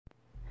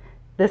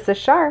This is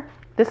Shar.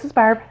 This is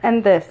Barb.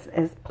 And this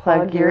is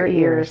Plug Your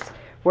Ears,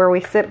 where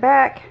we sit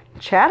back,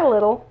 chat a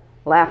little,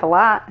 laugh a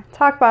lot,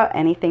 talk about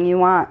anything you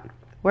want.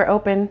 We're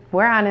open,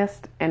 we're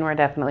honest, and we're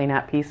definitely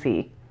not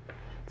PC.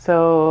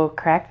 So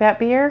crack that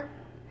beer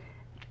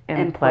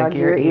and plug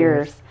your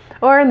ears.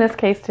 Or in this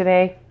case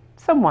today,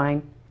 some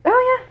wine. Oh,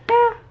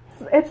 yeah.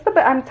 It's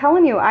I'm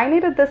telling you, I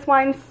needed this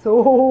wine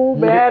so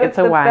bad. It's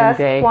a the wine best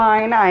day.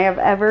 Wine I have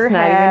ever It's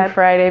had. not even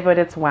Friday, but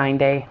it's wine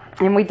day.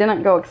 And we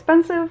didn't go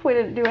expensive. We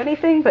didn't do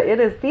anything, but it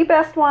is the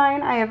best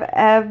wine I have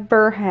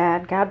ever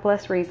had. God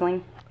bless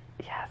Riesling.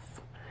 Yes.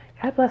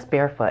 God bless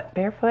Barefoot.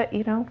 Barefoot,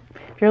 you know,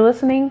 if you're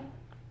listening,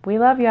 we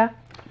love you.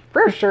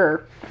 For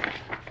sure.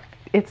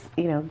 It's,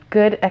 you know,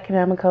 good,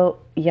 economical,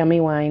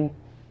 yummy wine.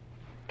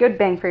 Good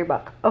bang for your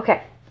buck.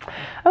 Okay.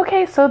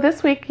 Okay, so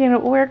this week, you know,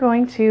 we're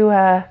going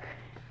to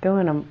go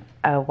on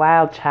a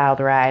wild child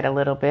ride a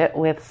little bit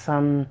with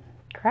some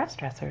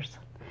cross-dressers.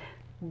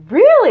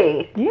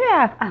 Really?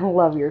 Yeah. I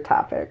love your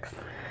topics.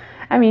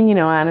 I mean, you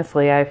know,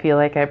 honestly, I feel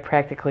like I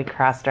practically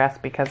cross-dress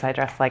because I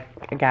dress like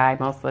a guy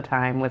most of the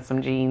time with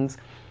some jeans.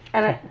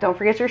 And don't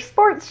forget your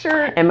sports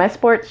shirt. And my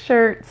sports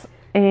shirts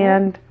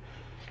and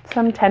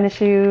some tennis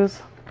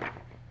shoes.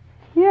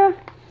 Yeah.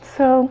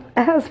 So,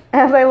 As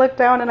I look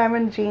down and I'm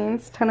in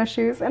jeans, tennis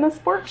shoes, and a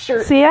sports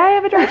shirt. see, I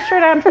have a dress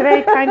shirt on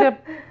today, kind of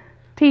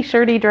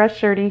t-shirty, dress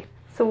shirty.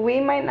 So we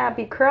might not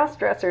be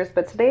cross-dressers,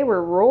 but today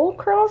we're roll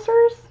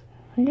crossers.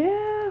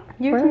 Yeah.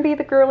 You can be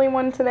the girly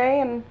one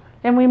today,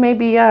 And we may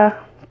be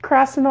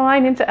crossing the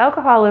line into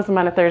alcoholism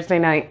on a Thursday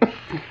night.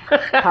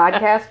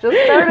 podcast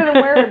just started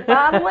and we're a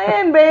bottle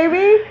in,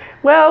 baby.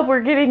 Well,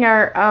 we're getting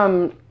our,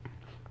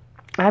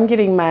 I'm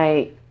getting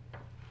my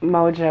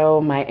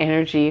mojo, my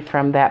energy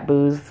from that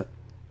Booze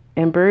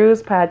and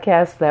Brews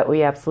podcast that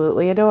we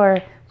absolutely adore.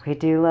 We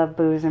do love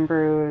Booze and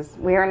Brews.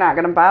 We are not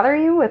going to bother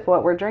you with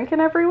what we're drinking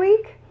every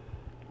week.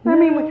 I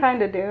mean, we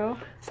kind of do.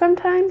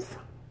 Sometimes,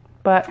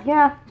 but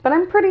Yeah, but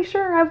I'm pretty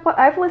sure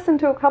I've listened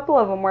to a couple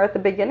of them where at the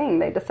beginning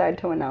they decide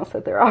to announce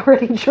that they're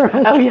already drunk.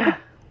 oh yeah,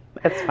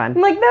 it's fun.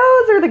 I'm like,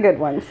 those are the good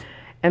ones.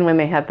 And when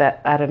they had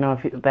that, I don't know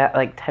if that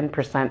like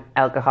 10%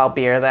 alcohol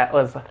beer, that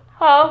was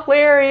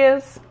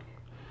hilarious.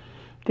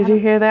 Did you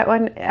hear that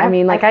one? I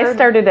mean, like I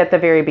started at the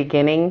very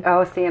beginning.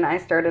 Oh, see, and I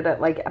started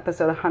at like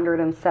episode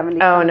 170.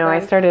 Oh no,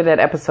 I started at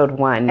episode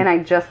 1. And I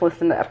just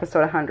listened to episode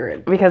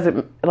 100. Because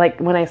like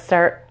when I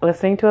start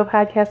listening to a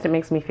podcast, it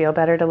makes me feel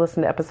better to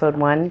listen to episode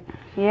 1.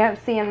 Yeah,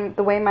 seeing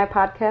the way my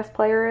podcast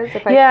player is,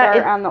 if I Yeah,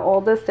 start on the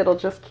oldest, it'll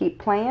just keep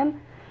playing.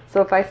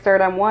 So if I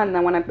start on 1,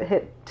 then when I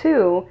hit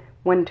 2,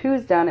 when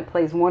 2's done, it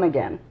plays 1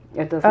 again.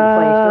 It doesn't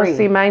play 3.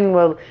 See,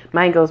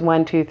 mine goes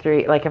 1, 2,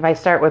 3. Like if I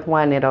start with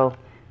 1, it'll.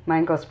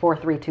 Mine goes 4,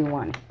 3, 2,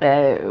 1.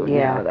 Oh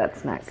Yeah. no,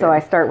 that's not good. So I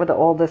start with the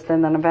oldest,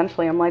 and then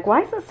eventually I'm like,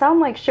 why does it sound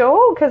like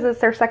show? Because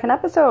it's their second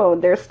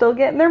episode. They're still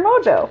getting their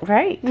mojo.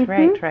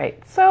 Right.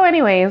 So,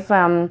 anyways,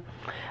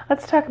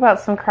 let's talk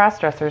about some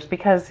cross-dressers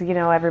because you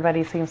know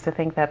everybody seems to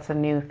think that's a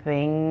new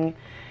thing.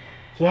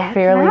 Yeah,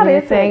 Fairly it's not, new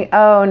is thing. it?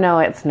 Oh no,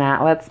 it's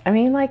not.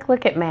 Like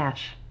look at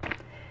MASH.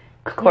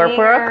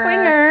 Corporal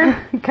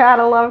Klinger.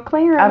 Gotta love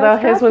Klinger. Although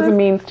his was a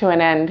means to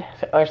an end,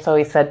 or so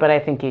he said, but I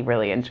think he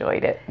really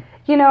enjoyed it.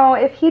 You know,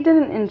 if he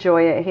didn't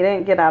enjoy it, he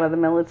didn't get out of the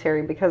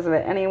military because of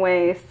it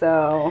anyway,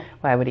 so...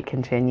 Why would he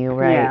continue,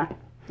 right?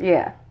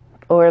 Yeah.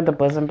 Or the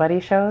Bosom Buddy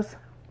shows.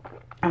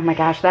 Oh my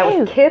gosh, that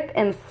was Kip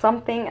and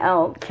something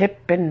else. Kip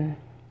and...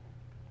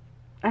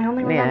 I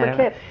only remember Yeah.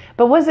 Kip.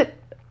 But was it...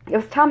 It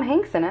was Tom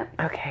Hanks in it,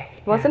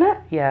 Okay. wasn't it?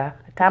 Yeah.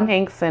 Tom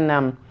Hanks and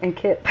And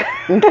Kip.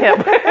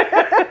 Kip.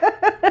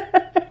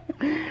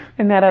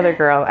 And that other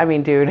girl. I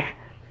mean, dude.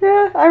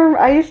 Yeah,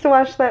 I used to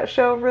watch that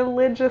show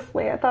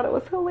religiously. I thought it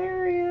was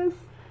hilarious.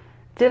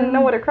 Didn't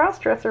know what a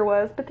crossdresser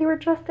was, but they were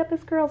dressed up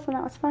as girls, and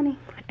that was funny.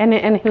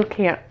 And who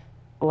can't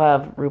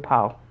love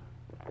RuPaul?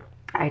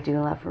 I do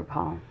love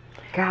RuPaul.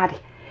 God,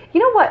 you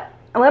know what?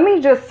 Let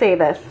me just say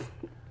this.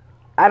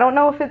 I don't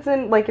know if it's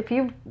in, like, if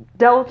you've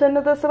delved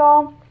into this at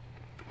all,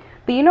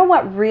 but you know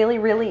what really,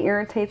 really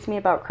irritates me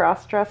about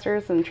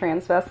crossdressers and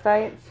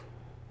transvestites?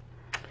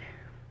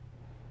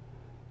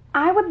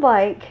 I would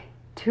like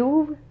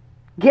to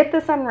get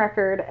this on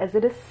record as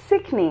it is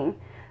sickening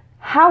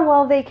how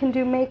well they can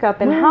do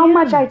makeup and how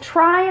much I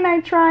try and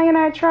I try and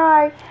I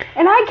try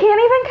and I can't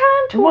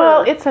even contour.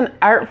 Well, it's an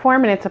art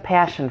form and it's a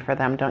passion for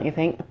them, don't you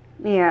think?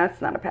 Yeah,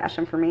 it's not a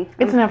passion for me.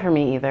 It's not for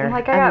me either. I'm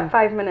like, I got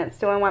 5 minutes.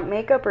 Do I want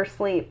makeup or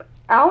sleep?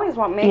 I always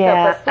want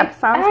makeup, but sleep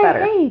sounds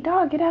better. Hey,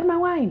 dog, get out of my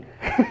wine.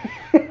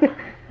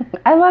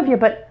 I love you,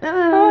 but...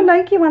 Oh,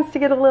 Nike wants to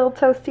get a little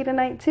toasty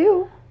tonight,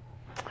 too.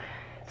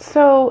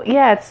 So,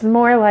 yeah, it's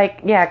more like,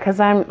 yeah, because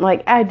I'm,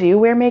 like, I do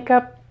wear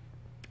makeup,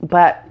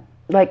 but,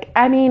 like,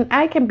 I mean,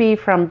 I can be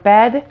from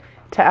bed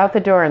to out the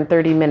door in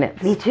 30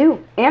 minutes. Me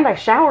too. And I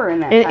shower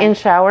in that time. In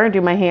shower, do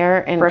my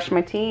hair, and... Brush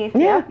my teeth.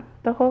 Yeah,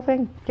 the whole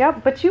thing.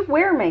 Yep, but you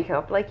wear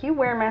makeup. Like, you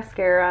wear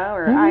mascara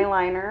or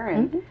eyeliner.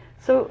 And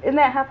so in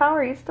that half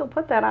hour, you still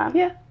put that on.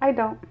 Yeah. I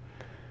don't.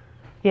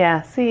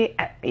 Yeah, see,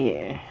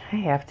 yeah, I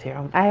have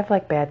to. I have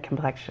like bad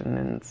complexion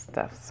and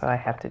stuff, so I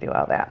have to do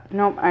all that.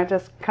 Nope, I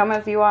just come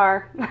as you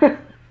are.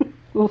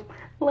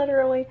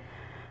 Literally.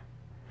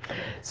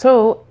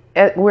 So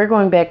we're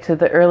going back to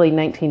the early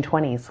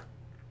 1920s.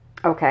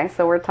 Okay,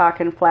 so we're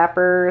talking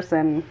flappers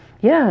and...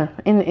 Yeah,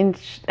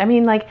 I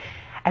mean, like,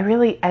 I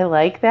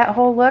like that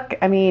whole look.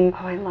 I mean,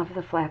 Oh, I love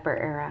the flapper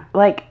era.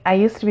 like, I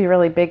used to be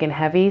really big and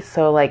heavy,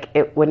 so like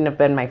it wouldn't have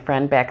been my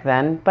friend back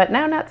then. But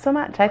now, not so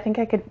much. I think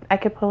I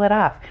could pull it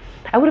off.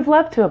 I would have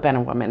loved to have been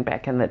a woman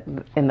back in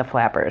the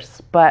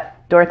flappers, but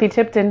Dorothy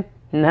Tipton,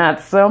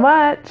 not so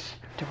much.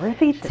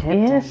 Dorothy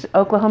Tipton. Yes,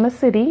 Oklahoma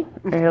City,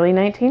 early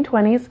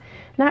 1920s.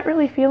 Not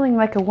really feeling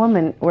like a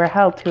woman, were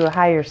held to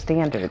higher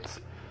standards.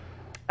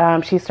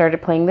 She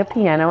started playing the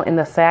piano in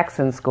the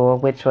Saxon School,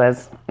 which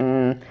was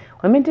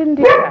women didn't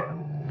do that.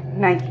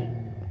 Nike.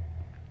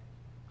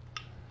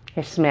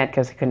 Yeah, she's mad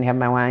because I couldn't have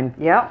my wine.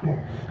 Yep.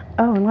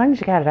 Oh, as long as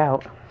you got it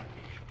out.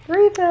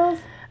 Refills.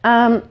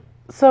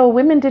 So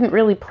women didn't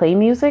really play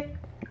music,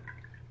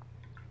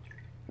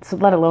 so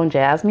let alone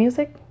jazz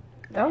music.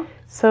 Oh.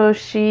 So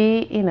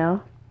she, you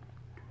know.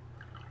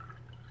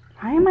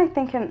 Why am I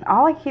thinking?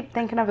 All I keep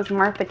thinking of is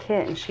Martha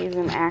Kitt, and she's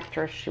an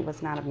actress. She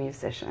was not a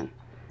musician.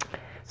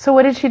 So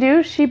what did she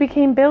do? She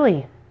became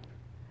Billie.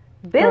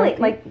 Billy,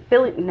 Dorothy? like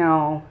Billy.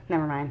 No,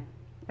 never mind.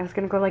 I was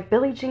gonna go like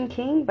Billie Jean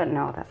King, but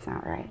no, that's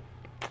not right.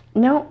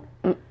 No,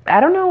 I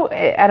don't know.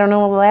 I don't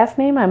know the last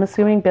name. I'm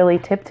assuming Billie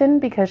Tipton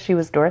because she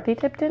was Dorothy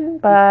Tipton,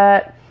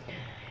 but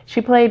she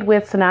played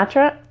with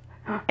Sinatra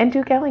and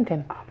Duke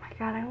Ellington. Oh my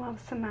God, I love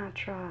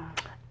Sinatra.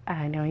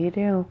 I know you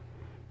do.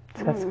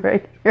 That's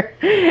right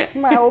here.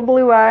 My old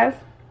blue eyes.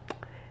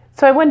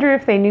 So I wonder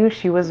if they knew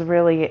she was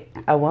really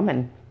a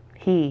woman.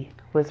 He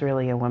was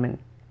really a woman.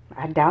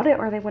 I doubt it,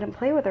 or they wouldn't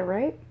play with her,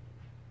 right?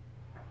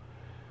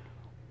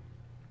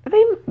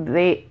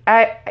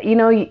 You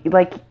know,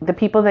 like the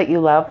people that you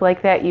love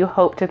like that, you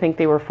hope to think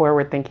they were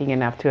forward thinking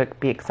enough to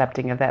be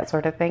accepting of that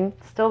sort of thing.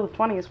 Still, the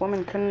 20s,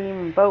 women couldn't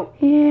even vote.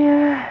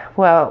 Yeah,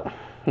 well,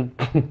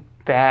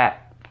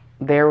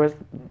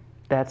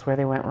 that's where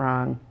they went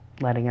wrong,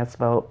 letting us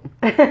vote.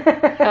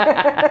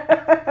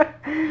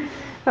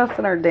 That's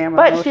in our damn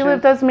But emotions. she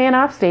lived as man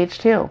off stage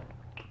too.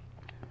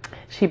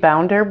 She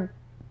bound her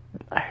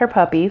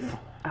puppies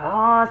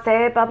Oh,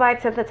 say bye-bye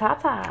to the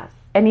tatas.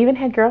 and even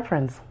had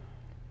girlfriends.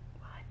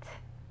 What?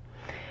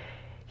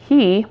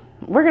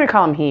 We're going to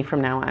call him he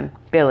from now on,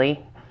 Billy,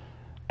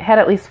 had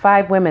at least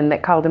 5 women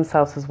that called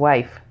themselves his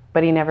wife,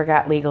 but he never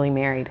got legally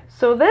married.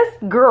 So this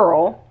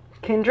girl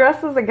can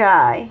dress as a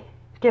guy,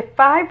 get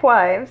 5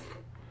 wives.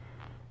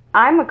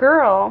 I'm a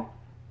girl,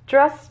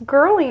 dress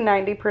girly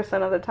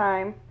 90% of the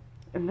time.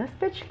 And this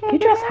bitch can't You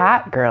do dress that?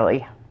 hot,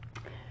 girly.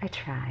 I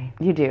try.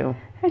 You do.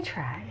 I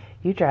try.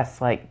 You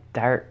dress like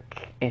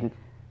dark and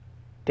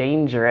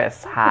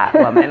dangerous hot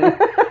woman.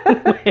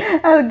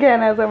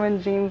 Again, as I'm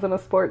in jeans and a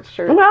sports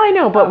shirt. Well, I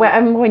know, but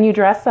when you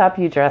dress up,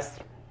 you dress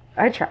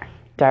I try.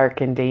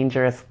 dark and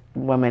dangerous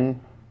woman.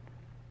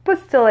 But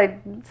still, I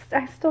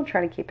still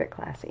try to keep it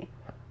classy.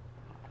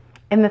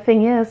 And the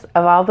thing is,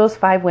 of all those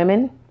 5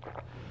 women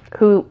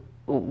who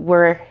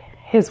were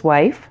his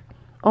wife,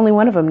 only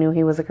one of them knew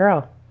he was a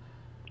girl.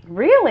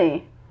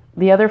 Really?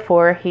 The other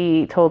 4,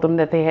 he told them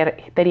that he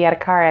had a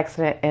car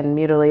accident and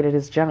mutilated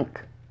his junk,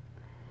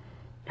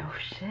 Oh,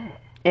 shit.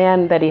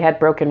 and that he had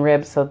broken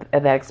ribs, so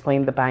that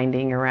explained the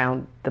binding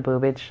around the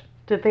boobage.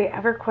 Did they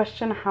ever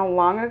question how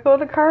long ago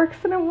the car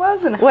accident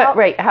was? And What?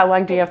 Right? How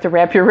long do you have to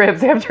wrap your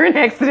ribs after an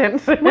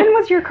accident? When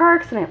was your car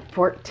accident?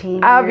 14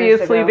 years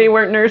Obviously, ago. they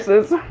weren't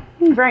nurses.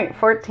 Right,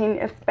 14.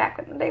 It's back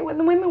in the day when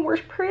the women were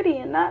pretty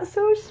and not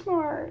so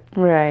smart.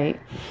 Right.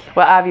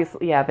 Well,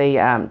 obviously, yeah, they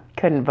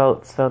couldn't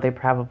vote, so they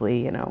probably,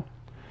 you know.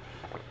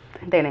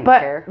 They didn't But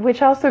care.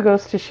 which also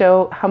goes to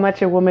show how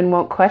much a woman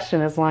won't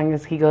question as long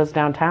as he goes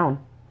downtown.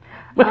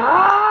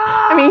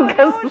 I mean,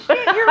 'cause- oh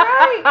shit, you're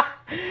right.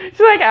 She's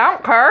like, I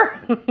don't care.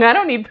 I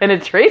don't need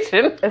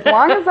penetration. As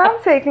long as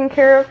I'm taken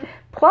care of.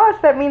 Plus,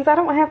 that means I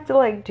don't have to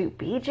like do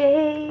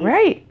BJs.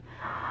 Right.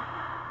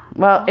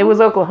 Well, it was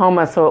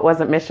Oklahoma, so it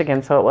wasn't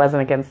Michigan, so it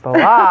wasn't against the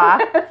law.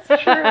 That's true.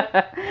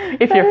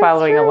 If That you're is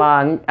following true.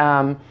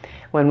 along,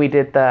 when we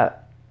did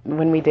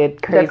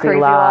crazy, crazy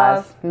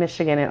laws, laws.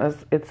 Michigan,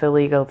 it's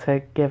illegal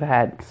to give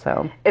head.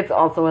 So It's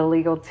also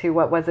illegal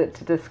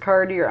to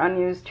discard your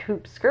unused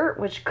hoop skirt,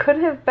 which could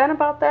have been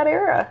about that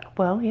era.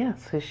 well, yeah.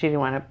 So she didn't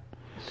want to.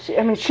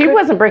 She She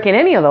wasn't breaking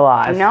any of the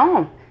laws.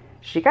 No,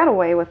 she got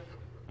away with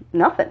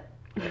nothing.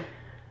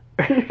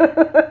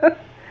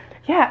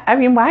 Yeah, I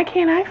mean, why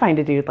can't I find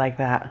a dude like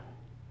that?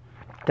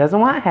 Doesn't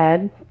want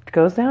head,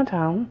 goes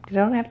downtown. You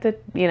don't have to,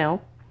 you know.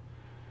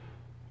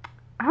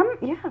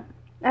 Yeah.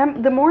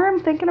 The more I'm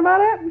thinking about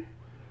it,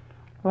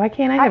 Why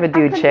can't I have a I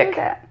dude could chick do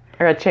that.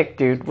 or a chick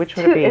dude? Which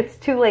would it be? It's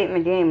too late in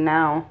the game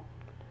now.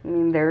 I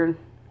mean, they're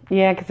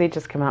Yeah, because they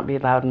just come out and be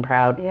loud and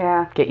proud.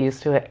 yeah, Get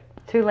used to it.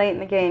 too late in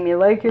the game. You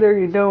like it or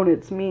you don't.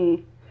 It's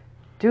me.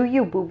 Do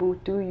you, boo boo?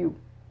 Do you?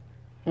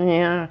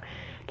 Yeah.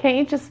 Can't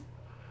you just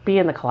be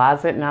in the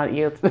closet now.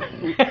 You.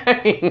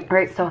 I mean,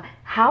 Right, so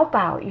how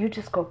about you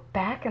just go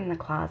back in the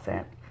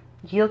closet?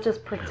 You'll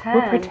just pretend.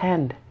 we'll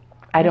pretend.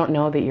 I don't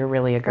know that you're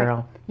really a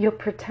girl. You'll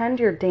pretend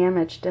you're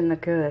damaged in the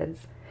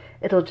goods.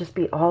 It'll just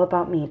be all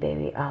about me,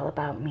 baby, all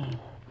about me.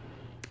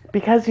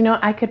 Because,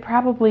 I could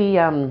probably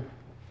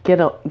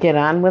get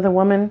on with a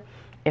woman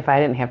if I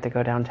didn't have to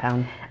go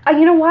downtown.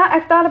 You know what?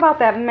 I've thought about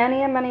that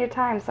many and many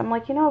times. I'm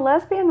like,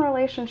 lesbian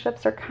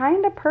relationships are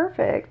kind of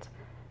perfect.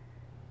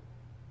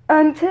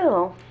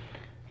 Until.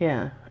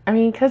 Yeah. I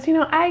mean, because,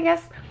 I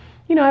guess,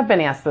 I've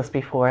been asked this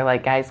before.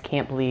 Like, guys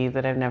can't believe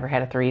that I've never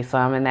had a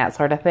threesome and that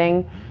sort of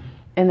thing.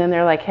 And then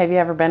they're like, have you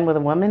ever been with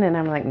a woman? And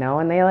I'm like, no.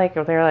 And they're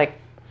like,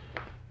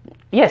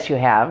 yes, you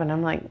have. And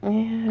I'm like,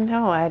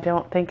 no, I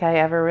don't think I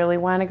ever really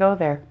want to go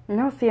there.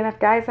 No, see, and if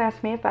guys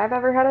ask me if I've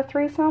ever had a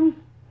threesome,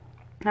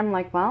 I'm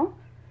like, well,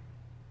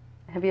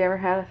 have you ever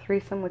had a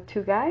threesome with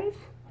two guys?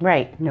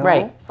 Right. No.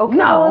 Right. Okay,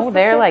 No, well,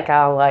 they're like,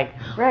 all like.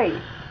 Right.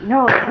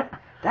 No,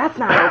 that's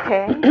not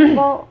okay.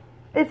 Well,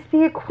 it's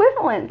the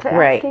equivalent to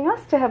asking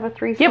us to have a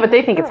threesome. Yeah, but they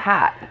with think girls. it's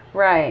hot.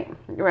 Right.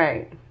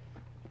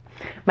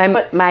 My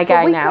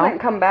guy but we now. couldn't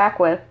come back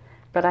with,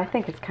 but I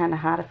think it's kind of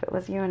hot if it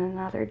was you and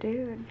another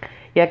dude.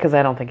 Yeah, because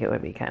I don't think it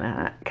would be kind of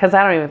hot. Because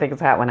I don't even think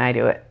it's hot when I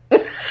do it.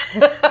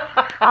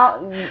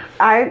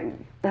 I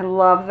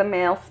love the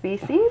male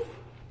species,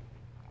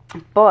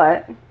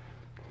 but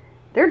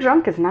their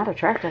junk is not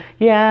attractive.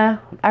 Yeah.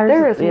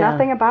 There is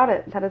nothing about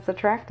it that is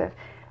attractive.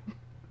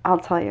 I'll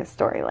tell you a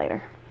story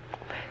later.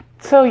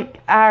 So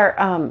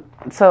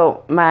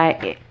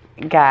my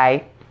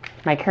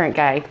current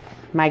guy,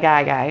 my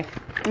guy,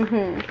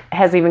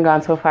 has even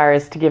gone so far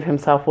as to give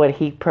himself what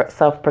he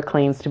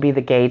self-proclaims to be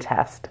the gay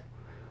test,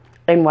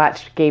 and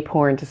watched gay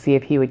porn to see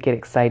if he would get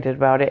excited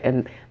about it,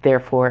 and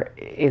therefore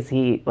is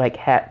he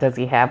like does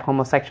he have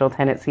homosexual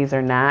tendencies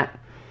or not?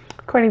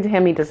 According to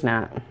him, he does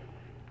not.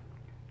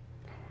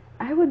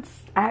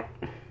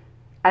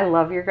 I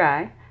love your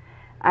guy.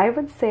 I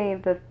would say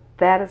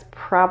that is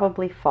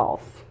probably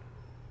false.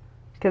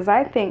 Because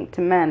I think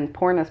to men,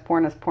 porn is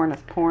porn is porn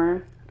is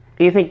porn.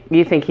 You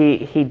think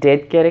he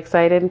did get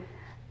excited?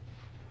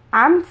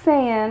 I'm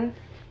saying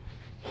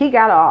he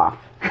got off.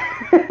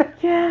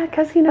 Yeah,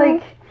 because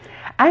like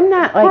I'm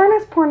not like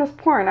porn is porn is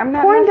porn. I'm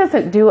not. Porn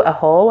doesn't do a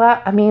whole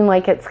lot. I mean,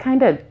 like it's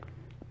kind of,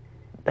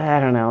 I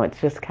don't know.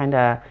 It's just kind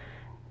of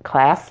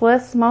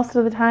classless most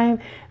of the time.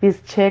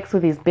 These chicks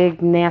with these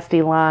big,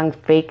 nasty, long,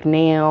 fake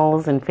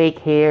nails and fake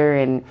hair,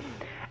 and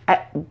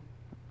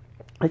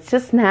it's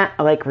just not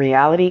like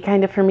reality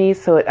kind of for me.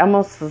 So it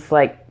almost is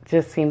like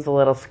just seems a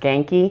little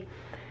skanky.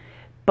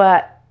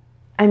 But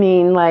I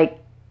mean, like,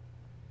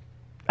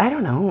 I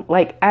don't know.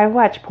 Like I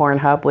watch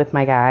Pornhub with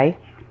my guy.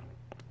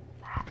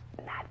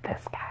 Not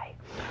this guy.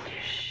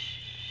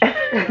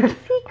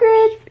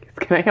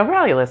 Secrets. He'll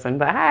probably listen,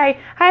 but hi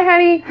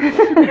honey.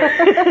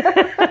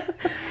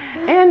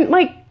 And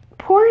like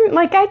porn,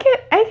 like I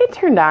get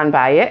turned on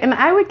by it, and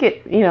I would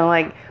get,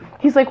 like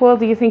he's like, well,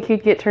 do you think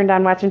you'd get turned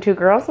on watching two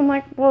girls? I'm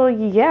like, well,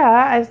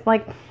 yeah. I was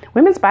like,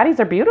 women's bodies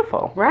are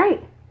beautiful.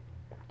 Right.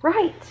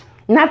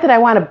 Not that I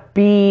want to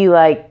be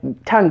like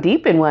tongue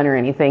deep in one or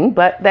anything,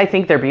 but I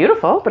think they're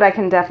beautiful. But I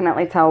can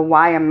definitely tell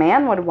why a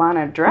man would want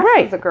to dress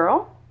as a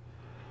girl,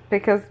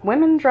 because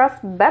women dress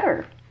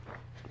better.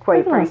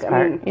 Quite frankly,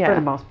 for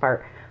the most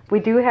part. We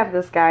do have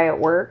this guy at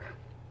work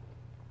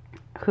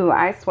who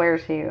I swear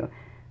to you,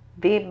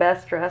 the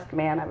best dressed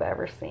man I've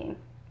ever seen.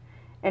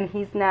 And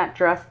he's not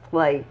dressed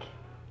like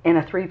in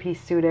a 3-piece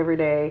suit every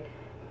day,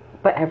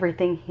 but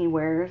everything he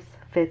wears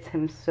fits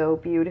him so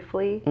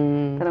beautifully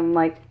that I'm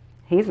like,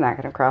 he's not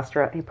going to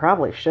cross-dress. He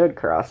probably should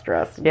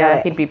cross-dress.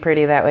 Yeah, he'd be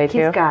pretty that way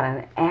too. He's got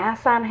an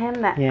ass on him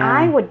that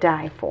I would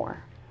die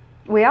for.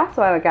 We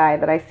also have a guy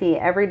that I see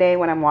every day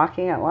when I'm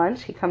walking at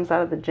lunch. He comes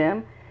out of the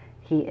gym.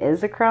 He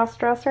is a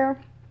cross-dresser.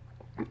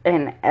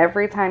 And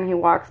every time he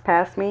walks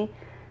past me,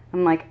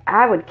 I'm like,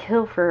 I would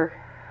kill for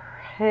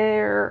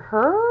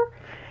her.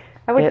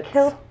 I would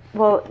kill.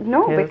 Well,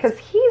 no, because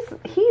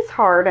he's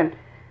hard, and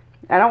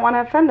I don't want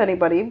to offend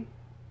anybody,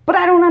 but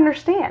I don't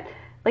understand.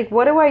 Like,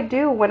 what do I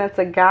do when it's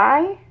a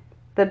guy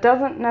that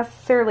doesn't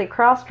necessarily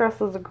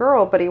cross-dress as a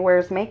girl, but he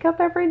wears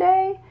makeup every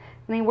day,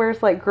 and he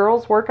wears like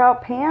girls'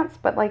 workout pants,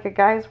 but like a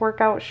guy's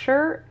workout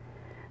shirt?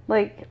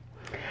 Like,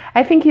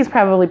 I think he's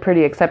probably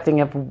pretty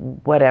accepting of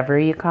whatever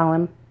you call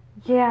him.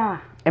 Yeah.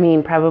 I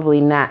mean,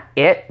 probably not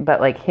it, but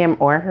like him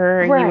or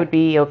her, he would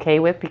be okay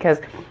with, because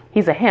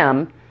he's a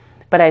him.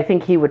 But I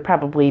think he would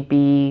probably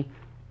be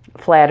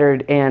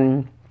flattered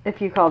and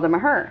if you called him a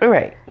her.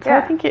 Right. So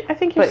I think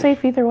you're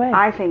safe either way.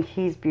 I think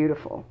he's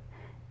beautiful,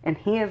 and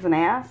he has an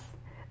ass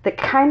that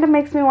kind of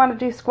makes me want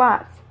to do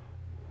squats.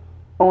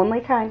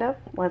 Only kind of.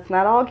 Let's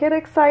not all get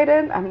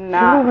excited. I'm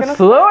not gonna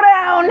slow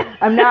down.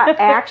 I'm not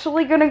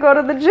actually gonna go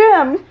to the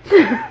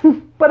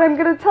gym, but I'm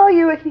gonna tell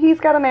you he's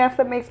got an ass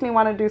that makes me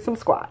want to do some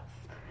squats.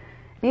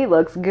 He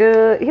looks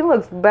good. He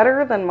looks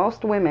better than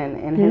most women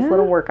in his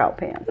little workout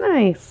pants.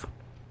 Nice.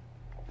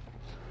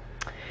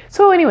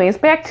 So, anyways,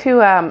 back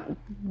to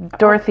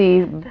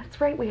Dorothy.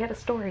 That's right, we had a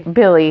story.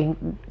 Billy.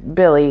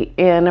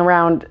 In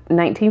around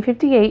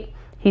 1958,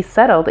 he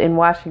settled in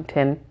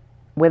Washington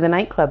with a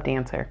nightclub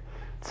dancer.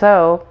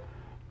 So,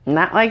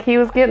 not like he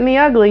was getting the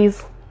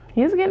uglies.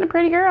 He was getting a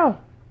pretty girl.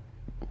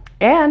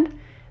 And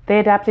they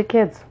adopted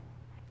kids.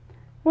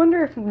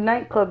 Wonder if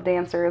nightclub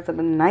dancer, is it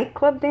a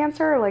nightclub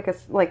dancer, or like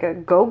a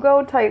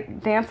go-go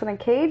type dance in a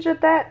cage in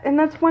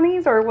the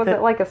 20s, or was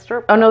it like a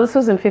strip club? Oh, no, this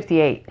was in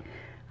 58.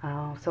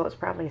 Oh, so it's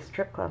probably a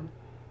strip club.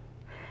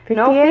 58?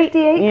 No,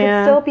 58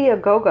 Yeah. could still be a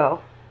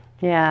go-go.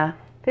 Yeah.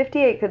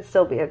 58 could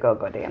still be a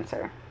go-go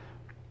dancer.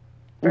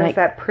 Or is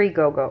that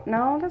pre-go-go?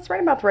 No, that's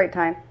right about the right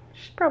time.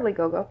 She's probably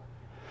go-go.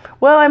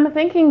 Well, I'm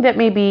thinking that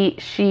maybe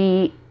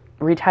she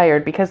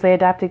retired because they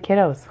adopted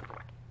kiddos.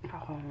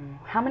 Oh,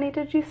 how many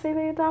did you say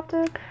they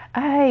adopted?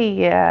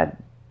 You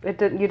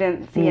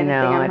didn't see anything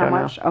on I how don't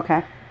much? know.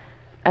 Okay.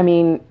 I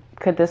mean,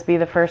 could this be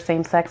the first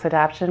same-sex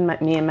adoption?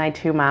 Me and my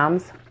two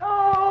moms?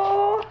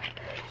 Oh,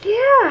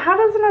 yeah. How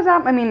does an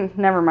adopt? I mean,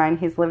 never mind.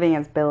 He's living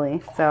as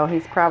Billy, so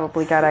he's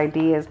probably got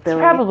ID as Billy.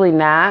 Probably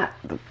not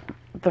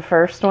the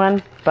first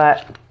one,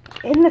 but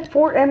In the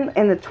 20s,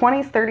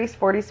 30s,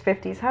 40s,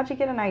 50s, how'd you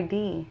get an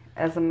ID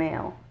as a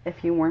male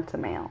if you weren't a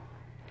male?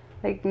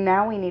 Like,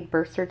 now we need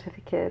birth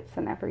certificates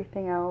and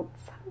everything else.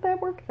 How'd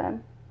that work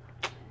then?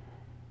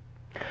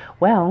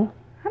 well,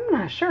 I'm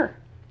not sure.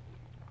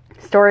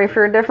 Story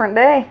for a different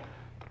day.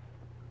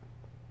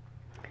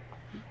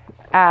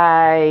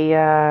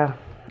 I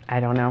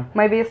don't know.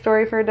 Might be a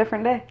story for a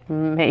different day.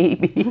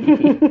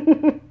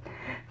 Maybe.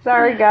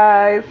 Sorry,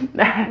 guys.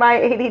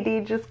 My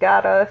ADD just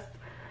got us.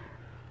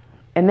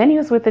 And then he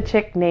was with a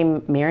chick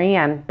named Mary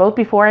Ann, both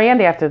before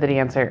and after the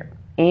dancer.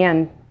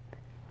 And,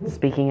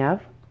 speaking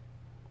of,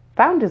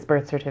 found his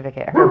birth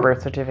certificate, her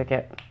birth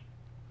certificate,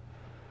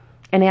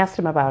 and asked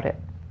him about it.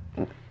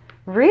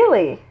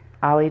 Really?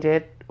 All he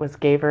did was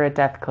gave her a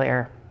death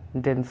glare.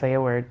 Didn't say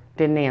a word.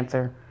 Didn't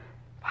answer.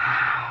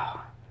 Wow.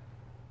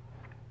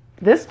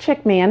 This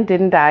chick man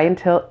didn't die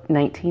until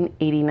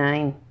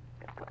 1989.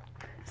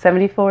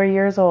 74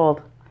 years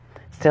old.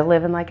 Still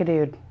living like a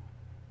dude.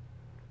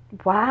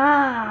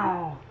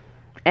 Wow.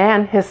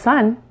 And his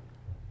son.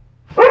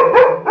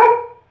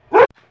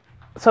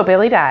 So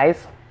Billy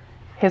dies.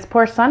 His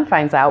poor son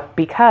finds out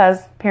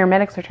because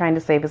paramedics are trying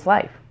to save his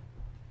life.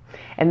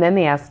 And then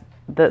they ask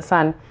the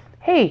son,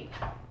 hey,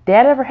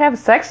 Dad ever have a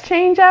sex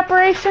change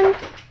operation?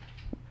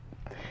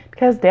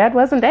 Because Dad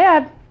wasn't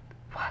Dad.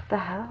 What the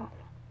hell?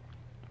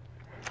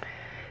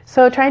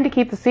 So trying to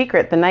keep the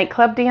secret, the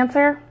nightclub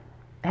dancer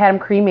had him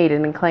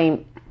cremated and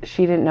claimed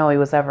she didn't know he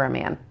was ever a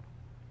man.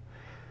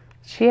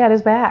 She had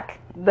his back.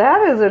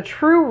 That is a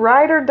true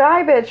ride or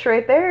die bitch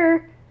right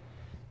there.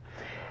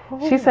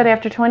 She said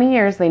after 20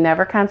 years, they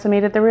never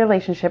consummated the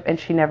relationship and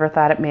she never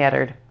thought it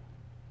mattered.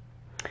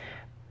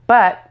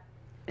 But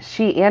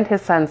she and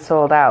his son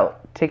sold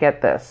out to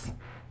get this.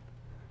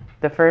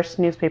 The first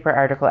newspaper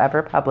article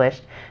ever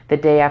published the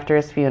day after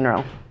his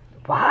funeral.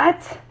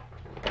 What?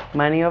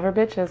 Money over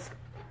bitches.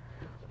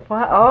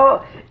 What?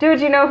 Oh,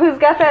 dude, you know who's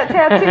got that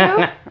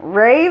tattoo?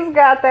 Ray's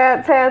got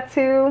that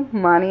tattoo.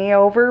 Money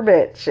over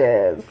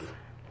bitches.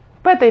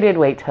 But they did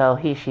wait till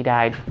she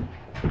died.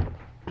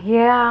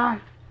 Yeah.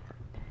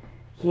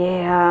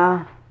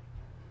 Yeah.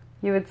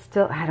 You would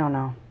still, I don't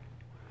know.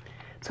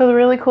 So the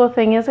really cool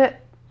thing is it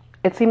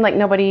seemed like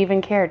nobody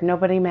even cared.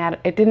 Nobody mattered.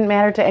 It didn't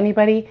matter to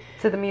anybody.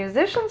 To the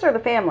musicians or the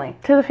family?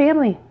 To the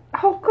family.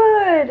 Oh,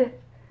 good.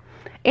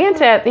 And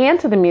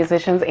to the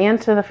musicians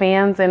and to the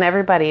fans and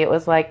everybody. It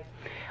was like,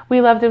 we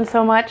loved him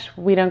so much,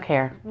 we don't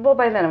care. Well,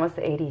 by then it was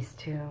the 80s,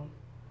 too.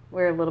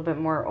 We were a little bit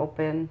more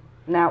open.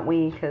 Not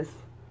we, because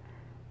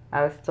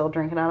I was still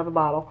drinking out of a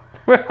bottle.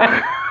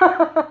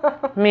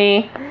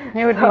 Me.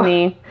 It would be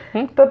me.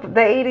 But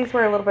the 80s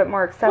were a little bit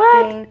more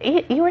accepting.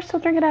 What? You were still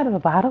drinking out of a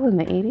bottle in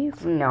the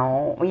 80s?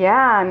 No. Yeah,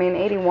 I mean,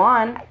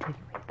 81. I didn't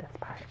read this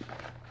part.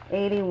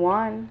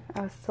 81. I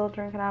was still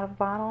drinking out of a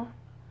bottle.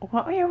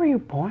 What year were you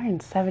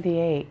born?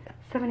 78.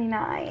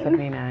 79.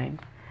 79.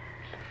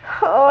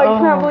 Oh, I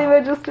cannot believe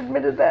I just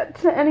admitted that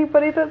to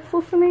anybody that's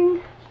listening.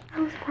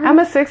 I'm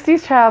a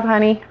 60s child,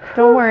 honey.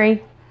 Don't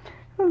worry.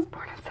 I was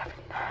born in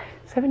 79.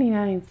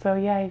 79. So,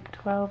 yeah,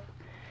 12.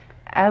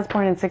 I was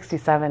born in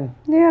 67.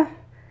 Yeah.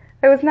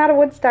 I was not a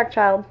Woodstock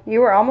child. You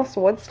were almost a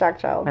Woodstock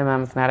child. My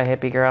mom's not a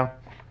hippie girl.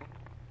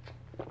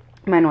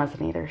 Mine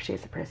wasn't either.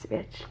 She's a prissy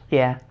bitch.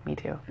 Yeah, me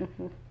too.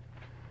 Mm-hmm.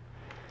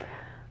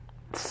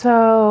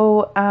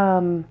 So, I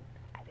didn't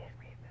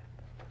read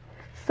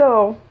this.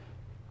 So,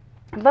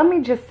 let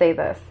me just say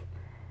this.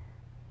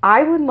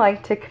 I would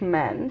like to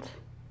commend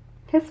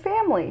his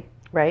family.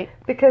 Right?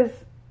 Because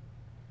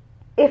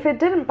if it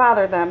didn't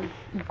bother them,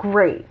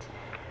 great.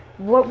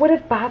 What would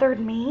have bothered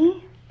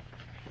me,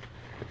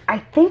 I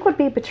think, would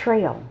be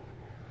betrayal.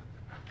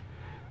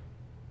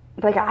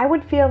 Like, I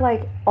would feel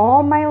like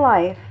all my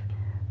life,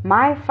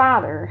 my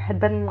father had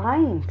been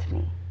lying to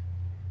me.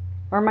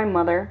 Or my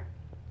mother.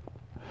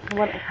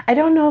 What? I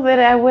don't know that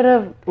I would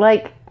have,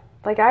 I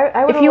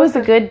would if he was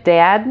a good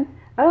dad,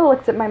 I would have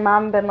looked at my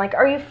mom and been like,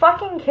 "Are you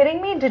fucking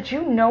kidding me? Did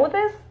you know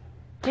this?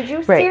 Did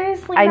you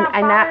seriously not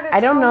bother to I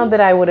don't tell know me?"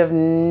 that I would have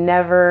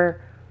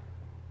never.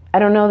 I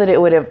don't know that it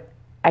would have.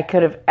 I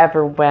could have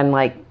ever been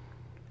like,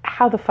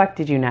 "How the fuck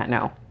did you not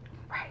know?"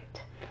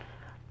 Right.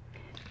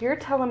 You're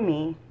telling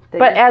me that.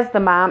 But as the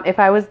mom, if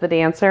I was the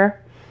dancer,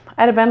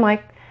 I'd have been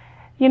like,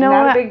 you know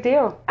not what? a big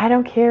deal. I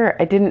don't care.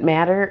 It didn't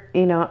matter.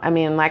 You know, I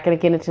mean, I'm not going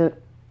to get into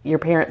your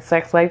parents'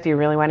 sex life. Do you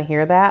really want to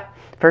hear that?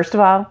 First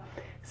of all.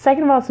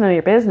 Second of all, it's none of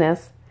your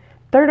business.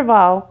 Third of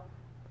all,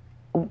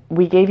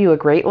 we gave you a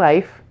great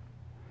life.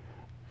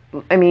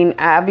 I mean,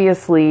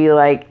 obviously,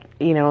 like,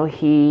 you know,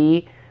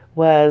 he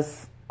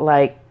was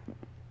like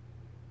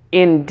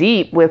in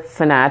deep with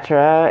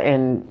Sinatra,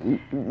 and,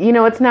 you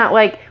know, it's not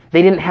like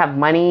they didn't have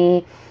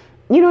money.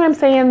 You know what I'm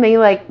saying? They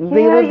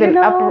lived an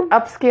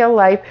upscale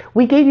life.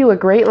 We gave you a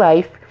great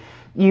life.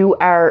 You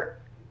are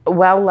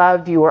well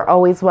loved. You are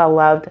always well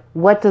loved.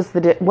 What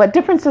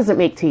difference does it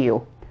make to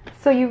you?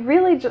 So you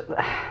really just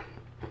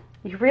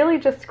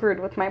screwed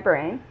with my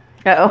brain.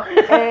 Uh-oh.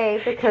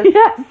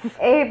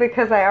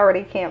 Because I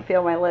already can't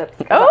feel my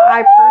lips. Oh!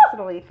 I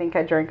personally think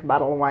I drank a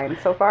bottle of wine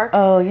so far.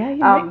 Oh, yeah, you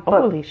might.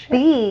 Holy shit.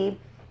 B,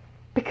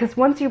 because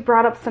once you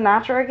brought up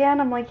Sinatra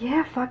again, I'm like,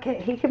 yeah, fuck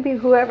it. He can be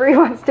whoever he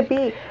wants to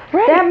be.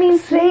 Right. That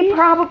means they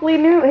probably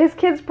knew, his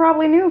kids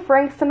probably knew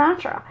Frank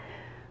Sinatra.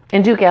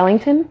 And Duke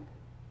Ellington?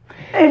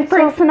 And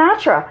Frank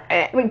Sinatra.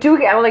 I mean,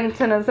 Duke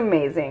Ellington is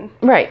amazing.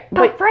 Right.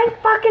 But Frank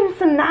fucking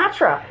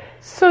Sinatra.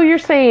 So you're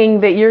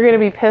saying that you're going to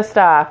be pissed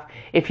off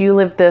if you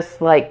live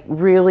this, like,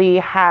 really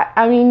high,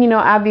 I mean, you know,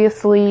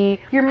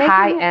 obviously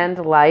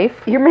high-end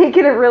life. You're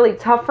making it really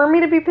tough for me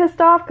to be pissed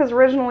off, because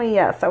originally,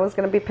 yes, I was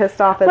going to be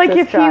pissed off as like,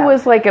 this if child. he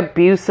was, like,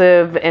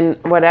 abusive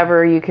and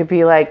whatever, you could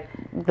be like,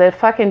 the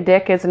fucking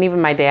dick isn't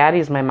even my dad,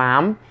 he's my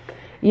mom.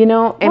 You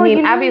know? I mean,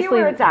 you knew obviously.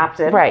 you were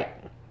adopted. Right.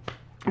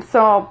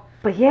 So,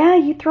 but yeah,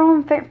 you throw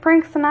in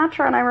Frank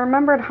Sinatra, and I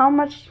remembered how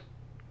much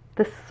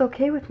this is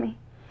okay with me.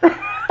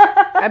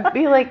 I'd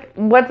be like,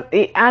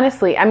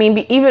 honestly, I mean,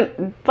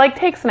 even, like,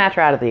 take Sinatra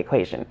out of the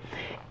equation.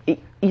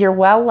 You're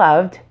well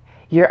loved.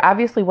 You're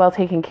obviously well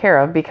taken care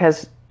of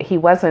because he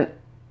wasn't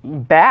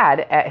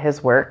bad at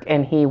his work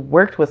and he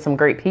worked with some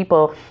great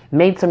people,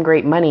 made some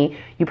great money.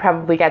 You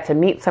probably got to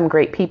meet some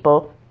great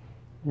people.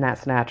 Not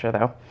Sinatra,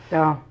 though.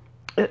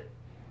 Oh.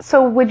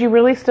 So would you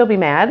really still be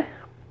mad?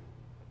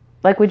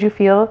 Like, would you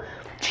feel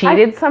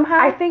cheated somehow?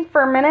 I think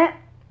for a minute,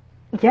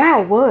 yeah,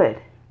 I would.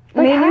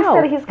 Like, I mean, you how?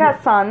 said he's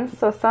got sons,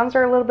 so sons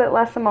are a little bit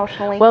less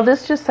emotionally. Well,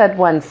 this just said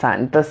one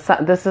son.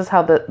 This is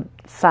how the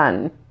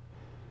son.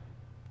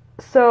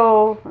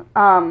 So,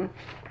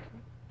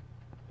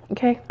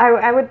 Okay.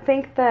 I would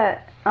think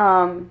that,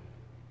 I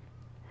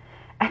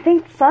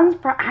think sons,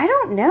 I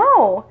don't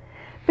know.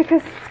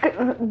 Because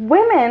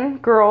women,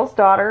 girls,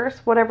 daughters,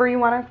 whatever you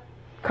want to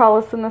call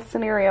us in this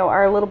scenario,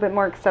 are a little bit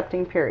more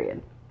accepting,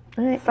 period.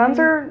 Sons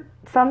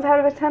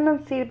have a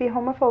tendency to be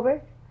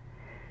homophobic.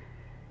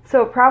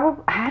 So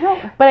probably, I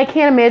don't. But I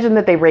can't imagine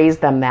that they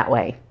raised them that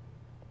way.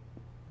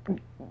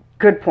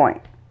 Good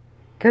point.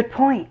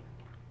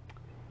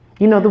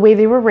 You know, the way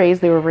they were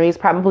raised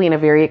probably in a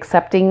very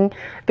accepting,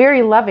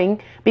 very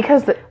loving,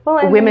 because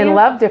women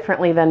love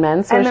differently than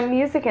men. So and the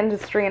music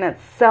industry in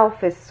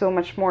itself is so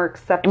much more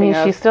accepting. I mean,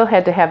 she still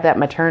had to have that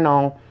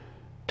maternal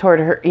toward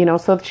her, you know,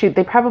 so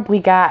they probably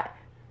got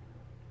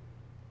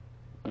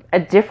a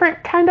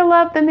different kind of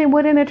love than they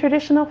would in a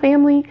traditional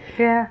family.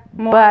 Yeah.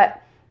 But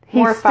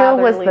he still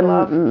was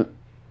the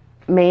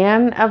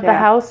man of the Yeah.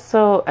 house,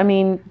 so, I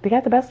mean, they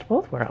got the best of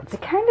both worlds. They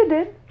kind of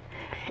did.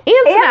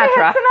 And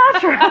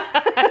Sinatra.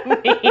 I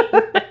mean,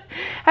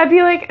 I'd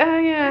be like, oh,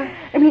 yeah.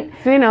 I mean,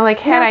 So, you know, like,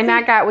 had I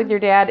not got with your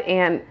dad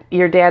and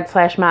your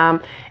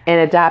dad/mom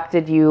and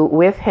adopted you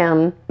with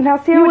him, now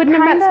see, you wouldn't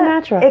have met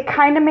Sinatra. It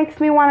kind of makes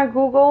me want to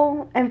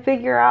Google and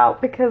figure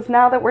out, because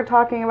now that we're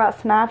talking about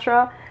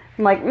Sinatra,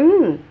 I'm like,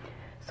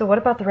 so what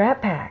about the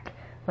Rat Pack?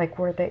 Like,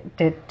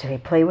 did he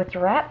play with the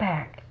Rat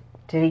Pack?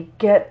 Did he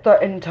get the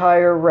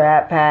entire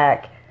Rat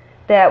Pack?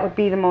 That would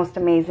be the most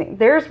amazing.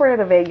 There's where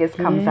the Vegas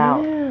comes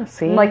out.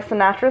 See? Like,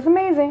 Sinatra's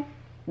amazing,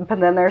 but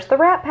then there's the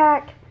Rat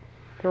Pack.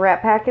 The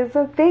Rat Pack is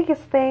a Vegas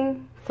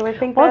thing, so I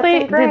think that's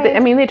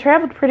ingrained. they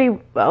traveled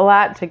a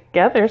lot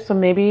together, so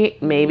maybe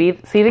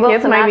see the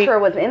kids. Sinatra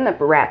was in the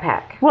Rat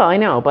Pack. Well, I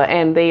know, but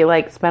and they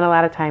like spent a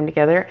lot of time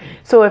together.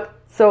 So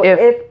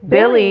if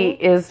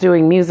Billy is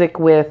doing music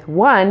with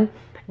one,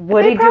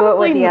 would he do it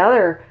with the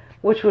other?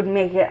 Which would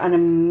make it an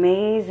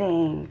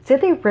amazing.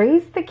 Did they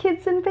raise the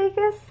kids in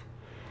Vegas?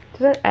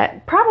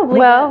 Probably.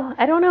 Well,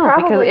 I don't know,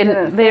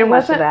 because there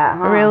wasn't that,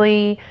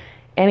 really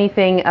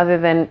anything other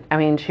than, I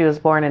mean, she was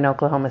born in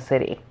Oklahoma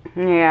City.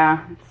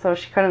 Yeah, so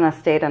she couldn't have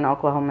stayed in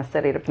Oklahoma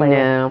City to play.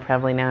 No,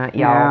 probably not.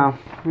 Y'all.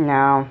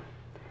 No.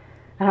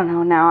 I don't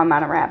know. Now I'm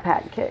on a Rat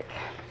Pack kick.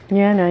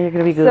 Yeah, no, you're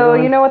going to be Googling. So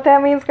you know what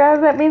that means, guys?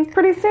 That means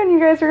pretty soon you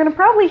guys are going to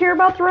probably hear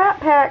about the Rat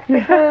Pack,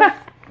 because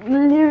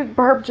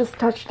Barb just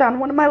touched on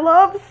one of my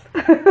loves.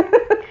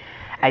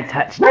 I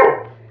touched.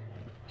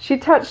 She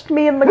touched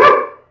me in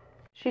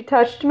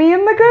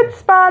the good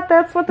spot.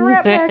 That's what the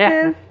Rat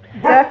Pack is.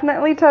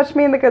 Definitely touched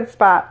me in the good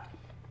spot.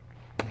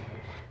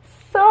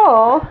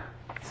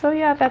 So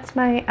yeah, that's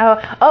my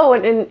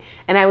and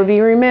I would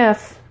be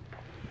remiss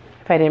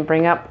if I didn't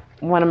bring up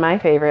one of my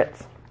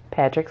favorites,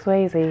 Patrick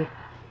Swayze.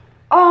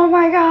 oh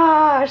my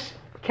gosh.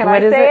 Can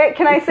What I is say it? it?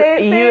 Can I say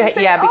it? Say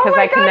it? Yeah, because oh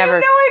my I can God, never.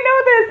 You know I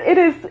know this. It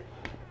is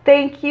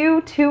thank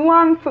you, Tu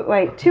Wong Fu.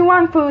 Wait, Tu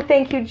Wong Fu,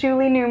 thank you,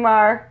 Julie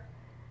Newmar.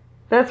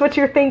 That's what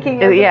you're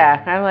thinking, isn't it?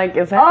 Yeah, I'm like,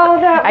 is that? Oh,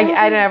 that movie.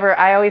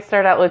 I always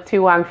start out with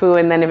Tu Wong Fu,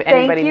 and then if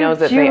anybody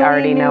knows it, Julie they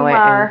already know it.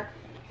 Newmar.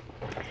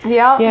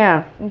 Yeah.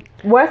 Yeah.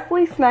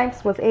 Wesley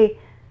Snipes was a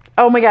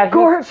Oh my God.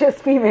 gorgeous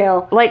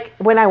female. Like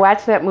when I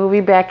watched that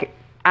movie back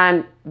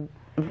on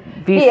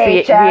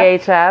VHS.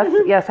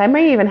 VHS. Yes, I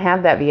may even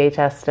have that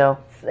VHS still.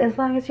 As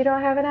long as you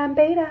don't have it on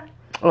beta.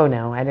 Oh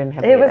no, I didn't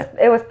have It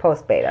beta. was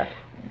post beta.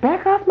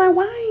 Back off my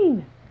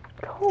wine.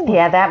 Cool.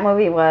 Yeah, that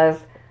movie was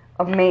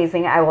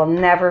amazing. I will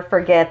never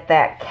forget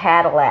that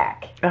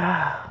Cadillac.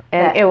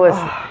 And it was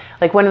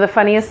like one of the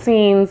funniest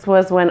scenes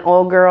was when the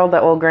old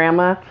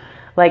grandma,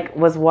 like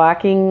was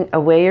walking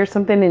away or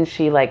something, and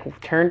she like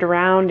turned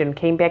around and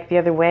came back the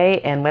other way,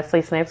 and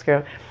Wesley Snipes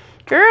girl,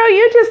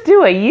 you just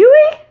do a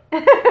Yui?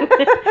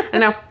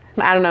 I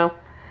don't know.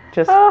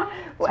 Just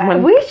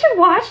we should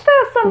watch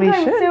that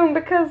sometime should. soon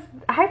because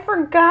I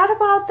forgot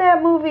about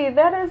that movie.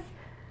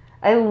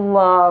 I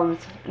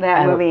loved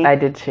that movie. I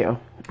did too.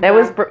 Yeah.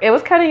 It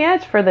was cutting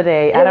edge for the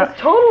day. It was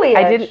totally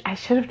edge. I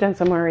should have done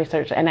some more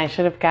research, and I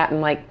should have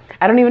gotten like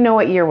I don't even know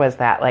what year was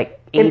that, like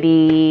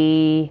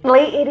 80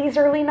 late 80s,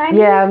 early 90s.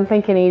 Yeah, I'm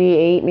thinking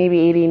 88, maybe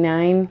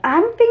 89.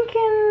 I'm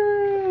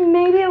thinking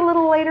maybe a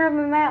little later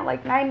than that,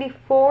 like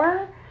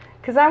 94,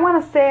 because I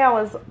want to say I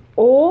was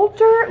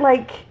older,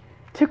 like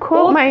To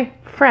quote my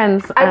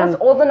friends, I was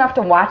old enough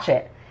to watch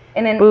it.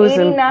 And in Booze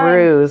 89, and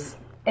Brews.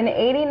 In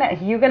 89,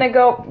 you gonna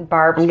go,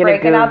 Barb's I'm gonna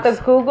breaking out the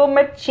Googs. Google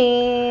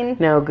machine.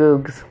 No,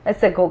 Googs. I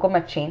said Google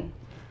machine.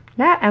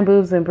 Not on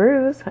Boobs and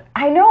Brews.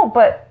 I know,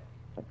 but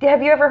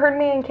have you ever heard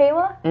me and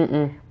Kayla?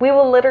 Mm-mm. We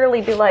will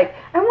literally be like,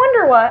 I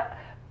wonder what.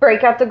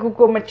 Break out the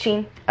Google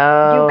machine.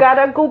 Oh. You got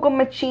a Google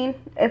machine.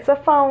 It's a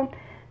phone.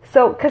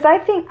 So, because I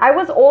think I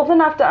was old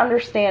enough to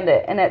understand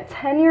it. And at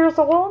 10 years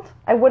old,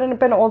 I wouldn't have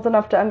been old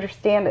enough to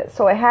understand it.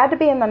 So it had to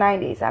be in the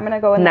 90s. I'm going to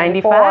go in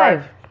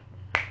 95.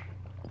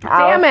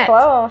 Damn it.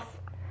 Close.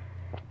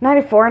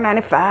 94,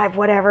 95,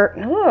 whatever.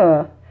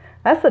 Ugh.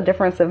 That's the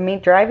difference of me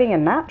driving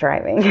and not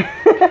driving.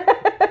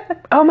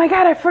 Oh my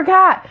God, I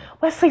forgot.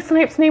 Wesley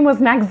Snipes' name was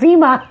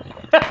Noxzema.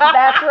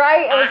 That's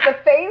right. It was the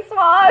face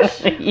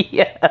wash.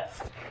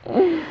 Yes. Oh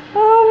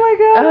my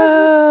God.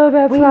 Oh,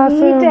 that's we awesome.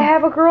 need to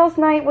have a girls'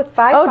 night with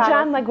 5 Oh, bottles.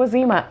 John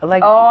Leguizamo.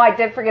 Oh, I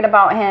did forget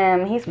about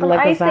him. He's from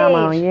Ice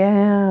Leguizamo, Age.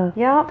 yeah.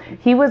 Yep.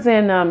 He was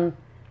in,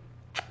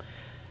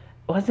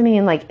 wasn't he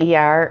in like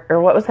ER? Or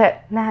what was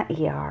that? Not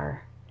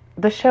ER.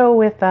 The show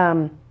with,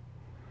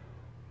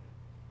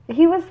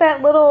 He was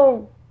that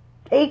little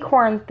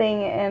acorn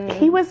thing and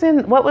he was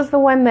in, what was the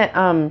one that,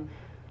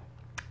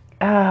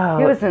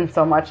 he was in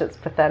so much it's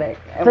pathetic.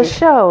 the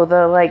show,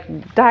 the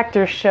like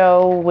doctor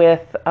show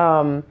with,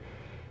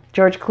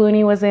 George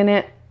Clooney was in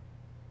it.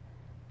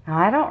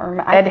 I don't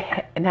remember.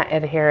 Not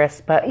Ed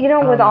Harris, but You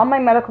know, with all my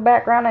medical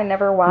background, I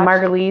never watched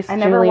Margulies, I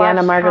never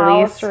Juliana watched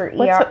Margulies. House or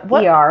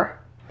What? ER.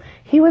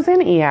 He was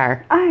in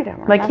ER. I don't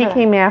remember. Like he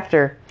came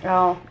after.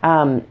 Oh.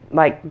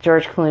 Like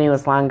George Clooney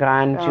was long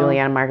gone, Oh.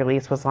 Juliana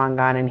Margulies was long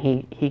gone, and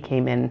he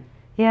came in.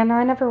 Yeah, no,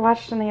 I never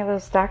watched any of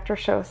those doctor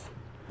shows.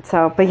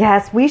 So, but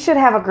yes, we should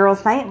have a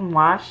girls' night and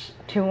watch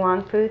Tu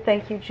Wong Fu.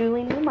 Thank you,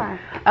 Julie Newmar.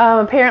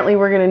 Apparently,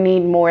 we're gonna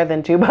need more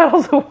than 2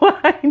 bottles of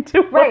wine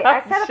to Right, I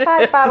watch said a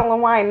it. 5-bottle of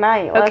wine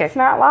night. Okay. Let's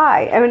not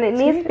lie. I mean, it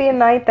needs to be a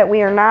night that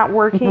we are not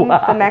working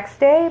Wow. the next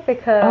day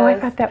because Oh, I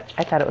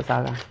thought it was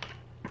all gone.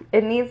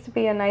 it needs to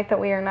be a night that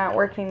we are not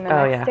working the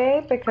Oh, next yeah.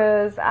 day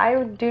because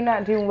I do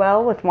not do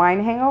well with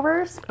wine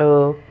hangovers.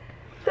 Oh,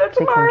 So get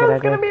tomorrow's ugly.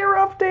 going to be a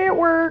rough day at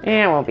work.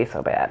 yeah, it won't be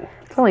so bad.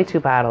 It's only 2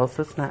 bottles.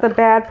 It's not. The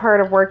bad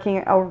part of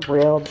working a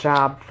real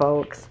job,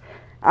 folks.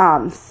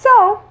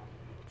 So,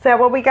 is that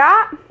what we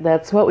got?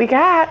 That's what we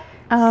got.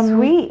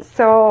 Sweet.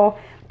 So,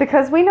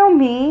 because we know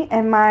me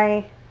and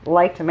my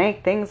like to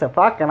make things a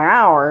fucking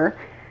hour,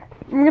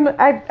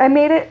 I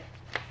made it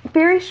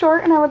very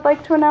short, and I would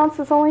like to announce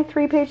it's only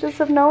 3 pages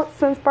of notes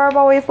since Barb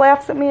always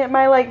laughs at me at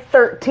my like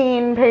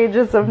 13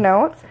 pages of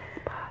notes.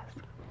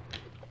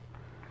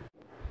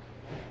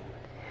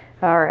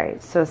 All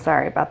right, so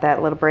sorry about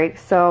that little break.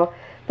 So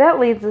that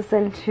leads us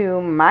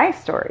into my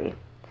story.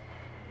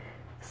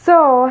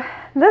 So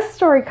this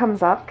story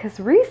comes up because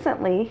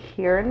recently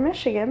here in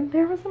Michigan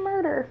there was a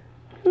murder.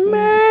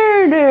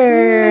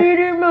 Murder.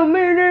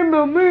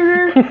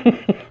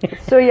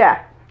 So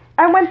yeah,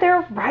 I went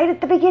there right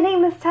at the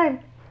beginning this time.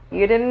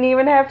 You didn't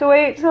even have to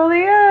wait till the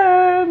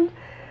end.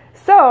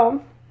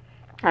 So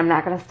I'm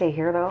not going to stay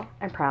here though,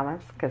 I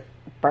promise, because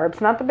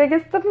Barb's not the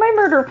biggest of my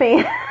murder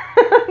fans.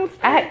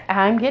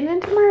 I'm getting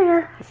into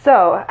murder.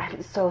 So,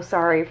 I'm so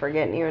sorry for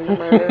getting you into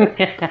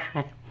murder.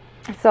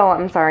 So,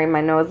 I'm sorry, my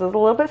nose is a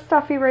little bit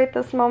stuffy right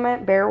this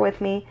moment. Bear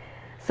with me.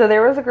 So,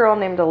 there was a girl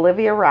named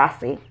Olivia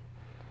Rossi.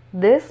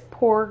 This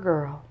poor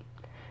girl.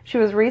 She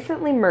was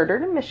recently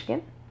murdered in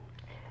Michigan.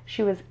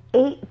 She was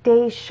 8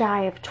 days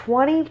shy of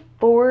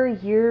 24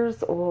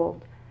 years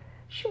old.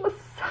 She was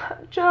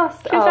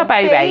just a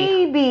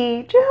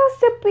baby.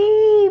 Just a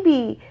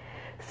baby.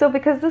 So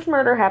because this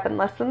murder happened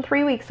less than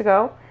 3 weeks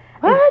ago.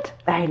 What?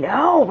 I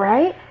know,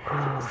 right?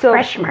 So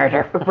fresh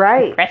murder.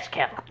 Right. Fresh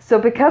kill. So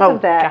because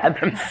of that. God,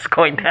 I'm just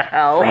going to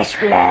hell. Fresh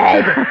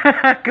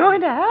blood. Going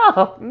to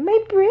hell. My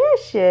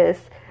precious.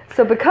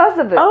 So because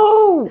of it.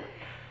 Oh.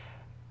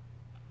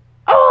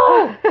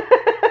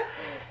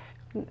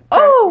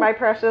 My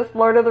precious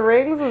Lord of the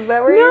Rings? Is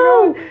that where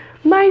you're going?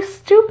 My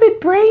stupid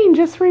brain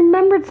just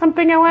remembered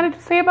something I wanted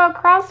to say about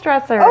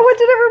cross-dressers. Oh, what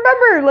did it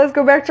remember? Let's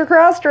go back to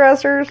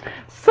cross-dressers.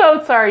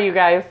 So sorry, you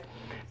guys.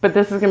 But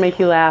this is going to make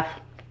you laugh.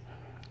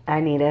 I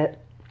need it.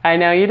 I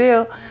know you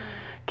do.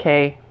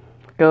 Okay,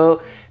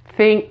 go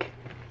think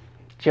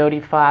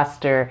Jodie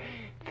Foster.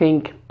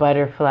 Think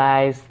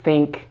butterflies.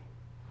 Think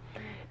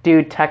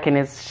dude tucking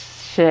his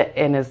shit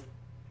in his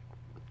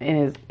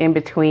in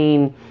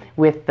between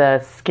with the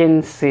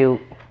skin suit.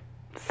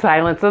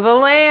 Silence of the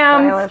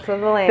Lambs. Silence of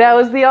the Lambs. That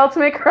was the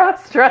ultimate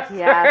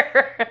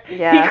cross-dresser.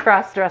 Yes. He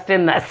cross-dressed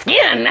in the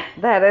skin.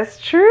 That is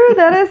true.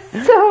 That is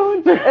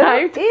so true.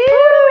 I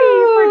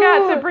totally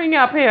forgot to bring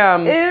up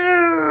him.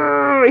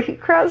 Ew. He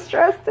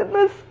cross-dressed in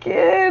the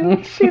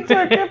skin. She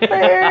took it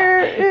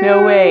there. Ew.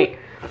 No, wait.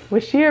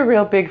 Was she a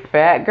real big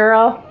fat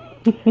girl?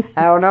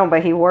 I don't know,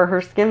 but he wore her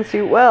skin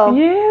suit well.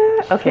 Yeah.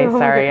 Okay,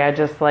 sorry. I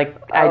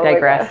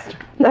digressed.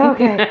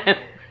 Okay.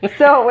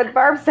 So, with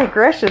Barb's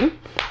digression,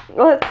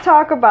 let's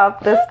talk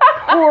about this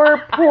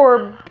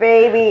poor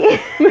baby.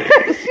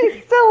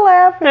 She's still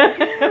laughing.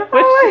 Oh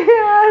my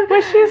God.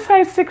 Was she a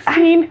size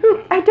 16?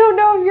 I don't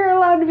know if you're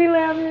allowed to be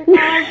laughing.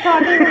 I'm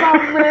talking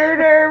about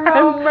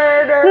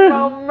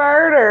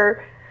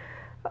murder.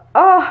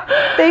 Oh,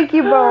 thank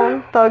you,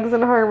 Bone Thugs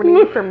and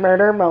Harmony, for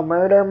murder.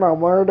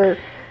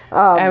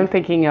 I'm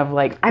thinking of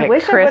like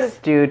Chris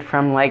dude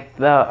from like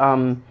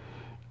the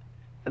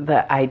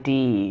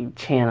ID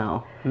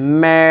channel.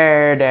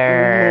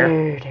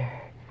 Murder.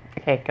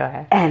 Okay, go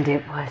ahead. And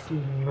it was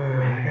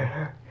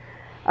murder.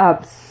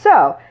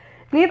 So,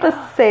 needless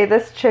to say,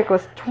 this chick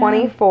was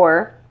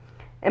 24.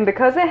 And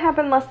because it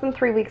happened less than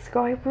 3 weeks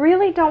ago, I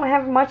really don't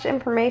have much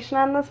information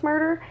on this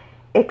murder,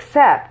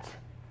 except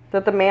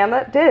that the man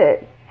that did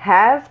it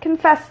has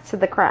confessed to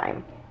the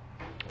crime.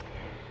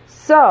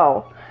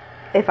 So,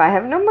 if I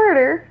have no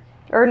murder,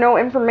 or no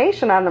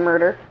information on the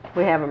murder,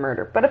 we have a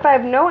murder. But if I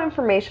have no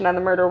information on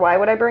the murder, why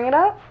would I bring it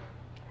up?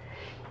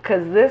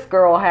 Because this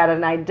girl had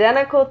an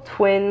identical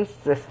twin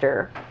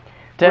sister.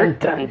 Dun,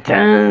 dun,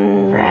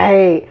 dun.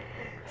 Right.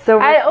 So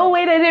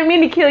wait, I didn't mean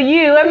to kill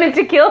you. I meant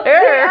to kill her.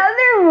 The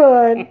other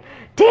one.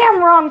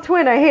 Damn, wrong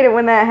twin. I hate it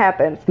when that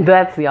happens.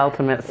 That's the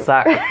ultimate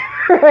suck.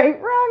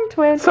 Right, wrong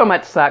twin. So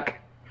much suck.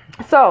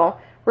 So,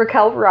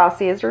 Raquel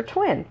Rossi is her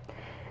twin.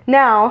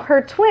 Now,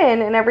 her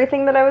twin, and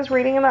everything that I was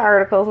reading in the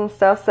articles and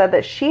stuff, said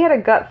that she had a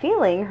gut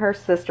feeling her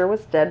sister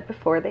was dead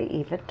before they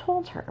even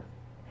told her.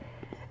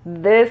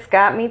 This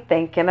got me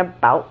thinking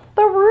about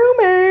the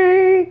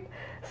roommate.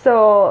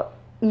 So,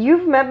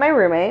 you've met my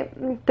roommate.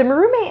 The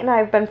roommate and I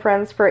have been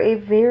friends for a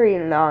very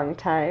long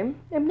time.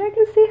 I'm not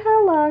going to say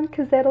how long,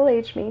 because that'll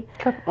age me.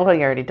 Well,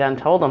 you already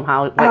told them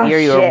what year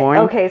you were born.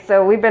 Okay,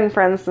 so we've been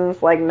friends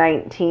since like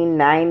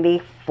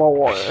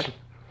 1994.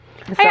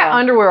 I got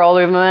underwear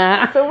older than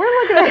that. So we're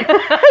looking at...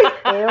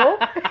 Ew.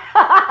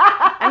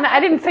 And I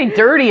didn't say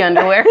dirty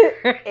underwear.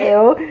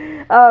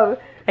 Ew.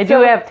 I do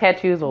have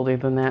tattoos older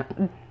than that.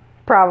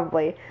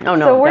 Probably. Oh,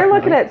 no, So we're definitely.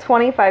 looking at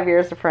 25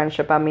 years of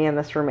friendship on me and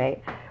this roommate.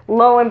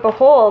 Lo and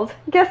behold,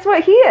 guess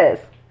what he is?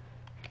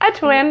 A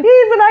twin.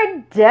 He's an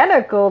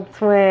identical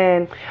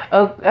twin.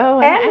 Oh, and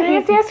I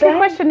have to ask you a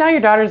question. Now your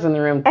daughter's in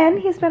the room. And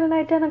he's been an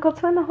identical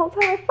twin the whole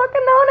time I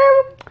fucking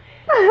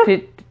known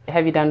him.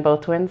 Have you done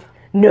both twins?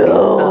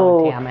 No.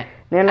 Oh, damn it.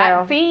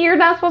 No. See, you're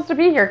not supposed to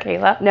be here,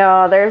 Kayla.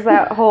 No, there's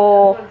that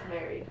whole...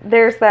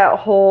 been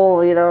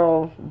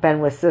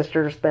with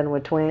sisters, been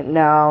with twins.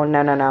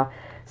 No.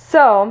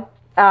 So,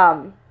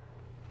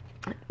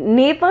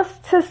 needless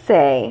to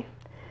say,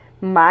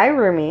 my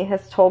roomie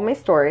has told me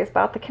stories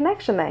about the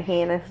connection that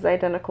he and his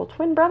identical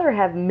twin brother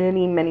have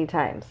many, many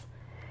times.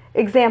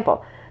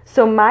 Example,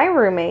 so my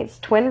roommate's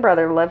twin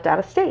brother lived out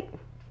of state.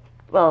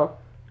 Well,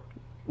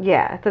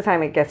 yeah, at the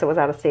time I guess it was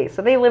out of state.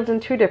 So they lived in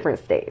 2 different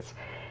states.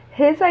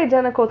 His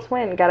identical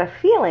twin got a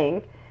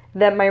feeling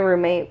that my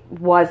roommate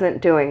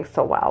wasn't doing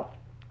so well.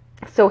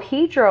 So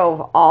he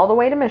drove all the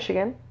way to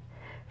Michigan,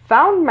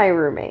 found my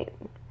roommate,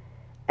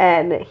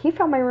 and he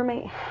found my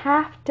roommate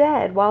half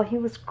dead while he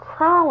was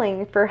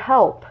crawling for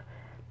help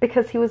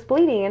because he was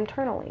bleeding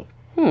internally.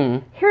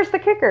 Here's the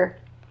kicker.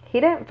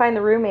 He didn't find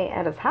the roommate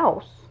at his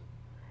house.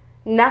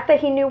 Not that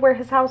he knew where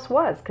his house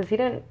was, because he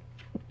didn't...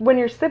 When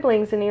you're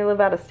siblings and you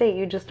live out of state,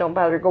 you just don't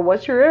bother to go,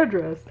 what's your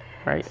address?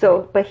 Right.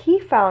 So, but he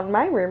found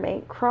my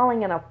roommate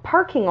crawling in a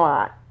parking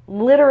lot,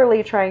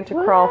 literally trying to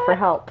crawl for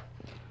help.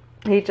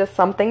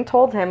 Something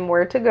told him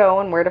where to go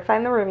and where to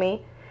find the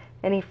roommate,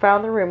 and he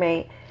found the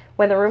roommate.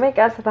 when the roommate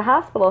got to the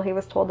hospital, he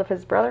was told if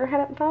his brother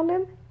hadn't found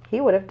him,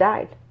 he would have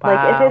died. Wow.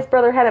 Like, if his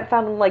brother hadn't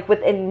found him, like,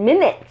 within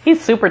minutes. He's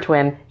super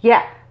twin.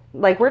 Yeah.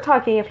 Like, we're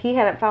talking if he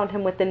hadn't found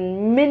him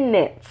within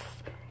minutes,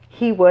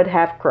 he would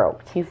have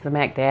croaked. He's the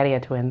Mac Daddy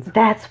of twins.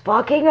 That's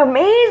fucking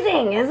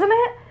amazing, isn't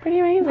it? Pretty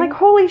amazing. Like,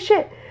 holy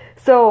shit.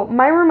 So,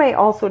 my roommate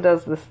also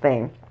does this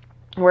thing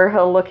where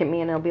he'll look at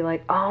me and he'll be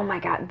like, oh my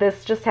God,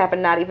 this just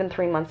happened not even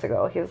 3 months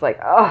ago. He was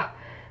like, oh,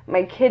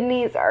 my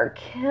kidneys are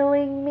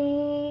killing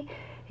me.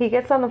 He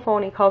gets on the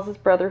phone, he calls his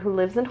brother who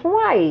lives in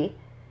Hawaii.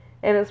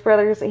 And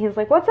he's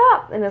like, what's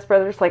up? And his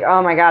brother's like,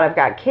 oh my God, I've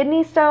got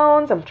kidney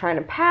stones. I'm trying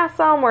to pass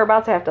them. We're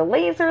about to have to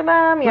laser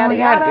them. Yada,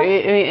 yada.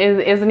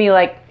 Isn't he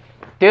like,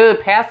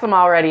 dude, pass them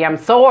already. I'm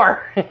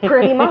sore.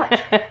 Pretty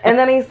much. And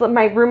then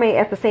my roommate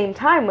at the same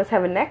time was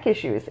having neck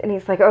issues. And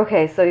he's like,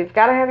 okay, so you've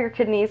got to have your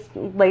kidneys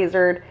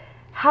lasered.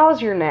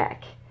 How's your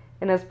neck?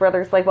 And his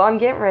brother's like, well, I'm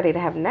getting ready to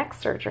have neck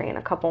surgery in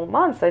a couple of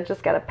months. I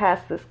just got to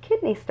pass this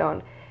kidney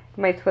stone.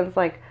 And my twin's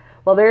like,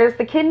 well, there's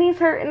the kidneys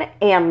hurting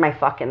and my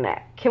fucking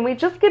neck. Can we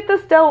just get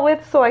this dealt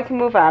with so I can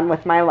move on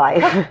with my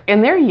life?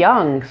 And they're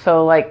young,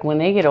 so, like, when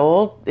they get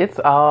old, it's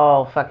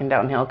all fucking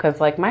downhill. Because,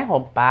 like, my whole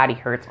body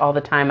hurts all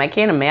the time. I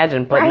can't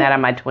imagine putting that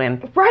on my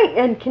twin. Right,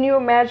 and can you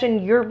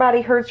imagine your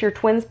body hurts, your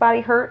twin's body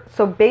hurts?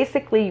 So,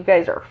 basically, you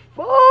guys are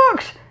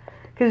fucked.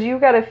 Because you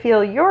got to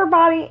feel your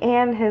body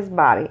and his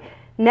body.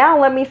 Now,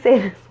 let me say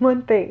this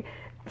one thing.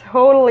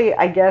 Totally,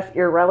 I guess,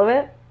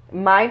 irrelevant.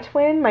 My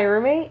twin, my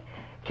roommate,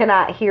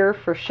 cannot hear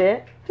for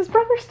shit. His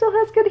brother still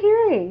has good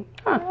hearing.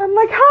 Huh. I'm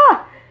like,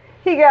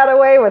 he got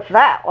away with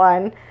that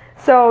one.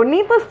 So,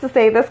 needless to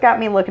say, this got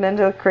me looking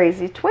into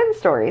crazy twin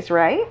stories,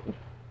 right?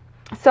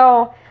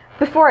 So,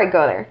 before I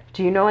go there,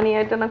 do you know any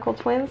identical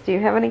twins? Do you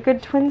have any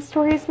good twin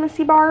stories,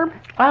 Missy Barb?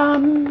 I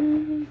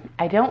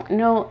don't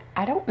know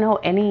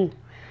any.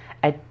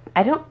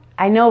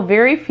 I know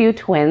very few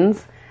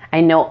twins.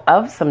 I know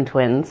of some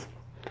twins.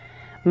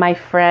 My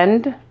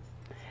friend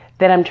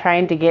that I'm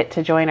trying to get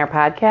to join our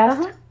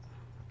podcast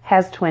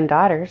has twin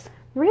daughters.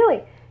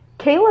 Really?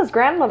 Kayla's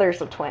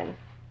grandmother's a twin.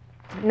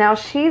 Now,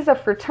 she's a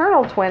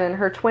fraternal twin, and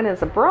her twin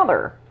is a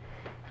brother.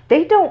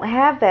 They don't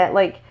have that.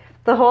 Like,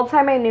 the whole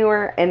time I knew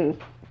her, and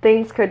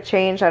things could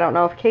change. I don't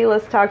know if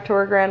Kayla's talked to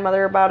her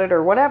grandmother about it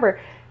or whatever.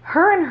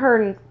 Her and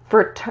her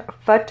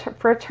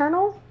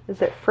fraternal?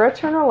 Is it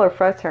fraternal or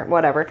fraternal?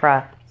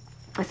 Whatever.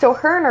 So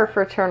her and her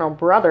fraternal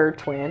brother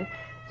twin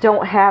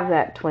don't have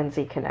that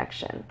twinsy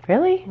connection.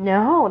 Really?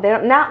 No, they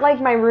don't. Not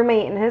like my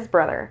roommate and his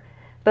brother.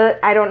 But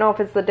I don't know if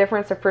it's the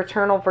difference of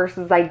fraternal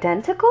versus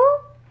identical.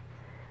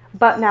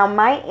 But now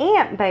my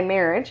aunt by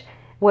marriage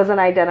was an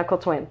identical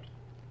twin.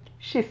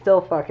 She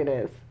still fucking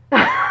is.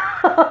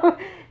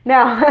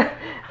 Now,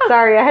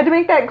 sorry, I had to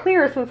make that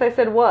clear since I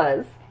said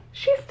was.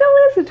 She still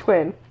is a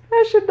twin.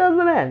 That shit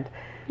doesn't end.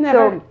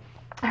 Never.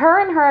 So her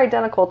and her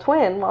identical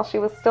twin, while she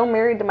was still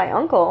married to my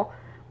uncle,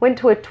 went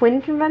to a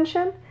twin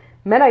convention,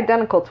 met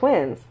identical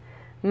twins.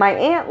 My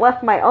aunt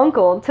left my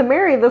uncle to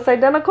marry this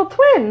identical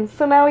twin.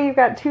 So now you've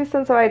got two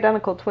sets of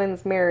identical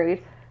twins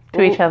married.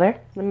 To each other?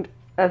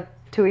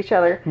 To each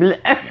other.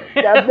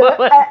 What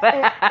was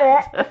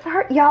that?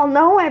 Sorry, y'all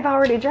know I've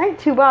already drank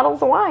 2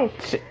 bottles of wine.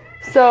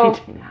 So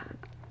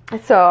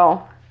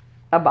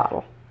a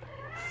bottle.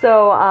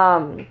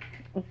 So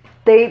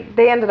they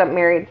ended up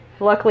married.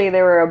 Luckily,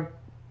 they were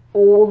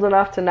old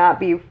enough to not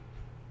be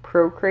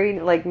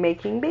procreating, like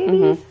making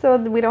babies, so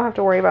we don't have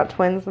to worry about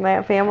twins in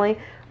that family.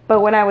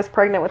 But when I was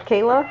pregnant with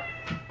Kayla,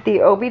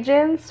 the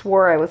OB-GYN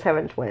swore I was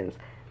having twins.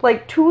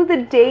 Like, to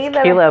the day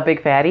that Kayla a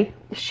big fatty?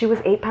 She was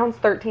 8 pounds,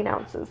 13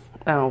 ounces.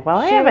 Oh, well,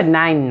 I have a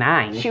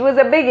 9'9". She was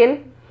a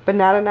biggin, but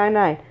not a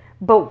 9'9".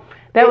 But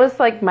that was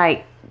like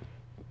my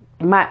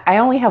I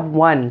only have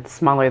one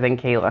smaller than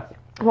Kayla.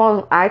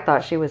 Well, I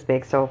thought she was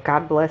big, so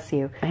God bless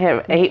you. I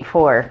have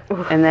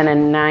 8'4", and then a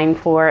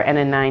 9'4", and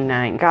a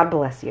 9'9". God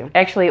bless you.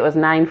 Actually, it was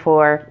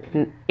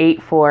 9'4",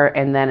 8'4",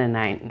 and then a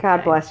 9.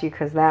 God bless you,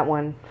 because that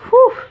one,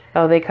 whew.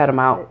 Oh, they cut them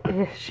out.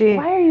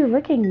 Why are you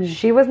licking me?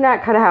 She was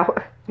not cut out.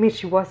 I mean,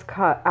 she was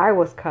cut. I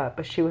was cut,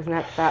 but she was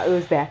not cut out. It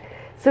was bad.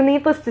 So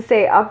needless to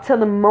say, up till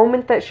the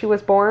moment that she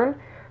was born,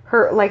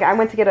 I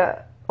went to get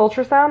a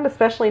ultrasound,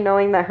 especially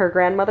knowing that her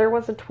grandmother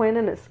was a twin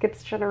and it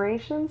skips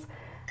generations.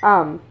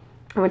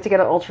 I went to get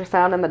an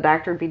ultrasound and the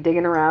doctor would be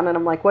digging around and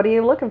I'm like, what are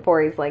you looking for?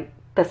 He's like,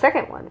 the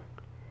second one.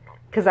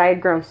 Because I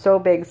had grown so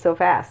big so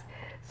fast.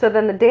 So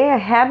then the day I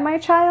had my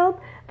child,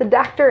 the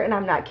doctor, and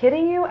I'm not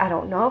kidding you, I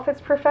don't know if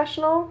it's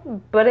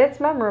professional, but it's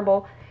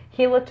memorable.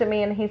 He looked at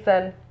me and he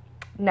said,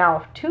 now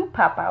if 2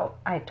 pop out,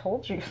 I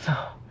told you so.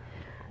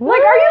 What?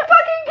 Like, are you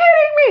fucking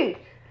kidding me?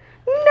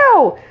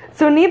 No.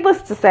 So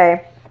needless to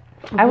say,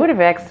 I would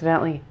have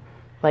accidentally,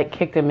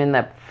 kicked him in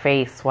the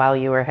face while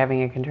you were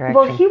having a contraction.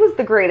 Well, he was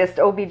the greatest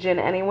OB-GYN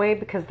anyway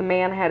because the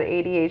man had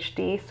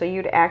ADHD, so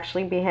you'd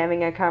actually be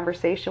having a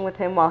conversation with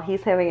him while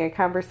he's having a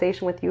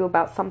conversation with you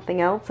about something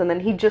else, and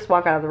then he'd just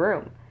walk out of the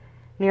room.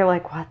 And you're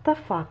like, what the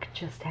fuck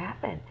just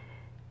happened?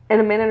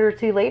 And a minute or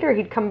two later,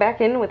 he'd come back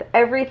in with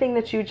everything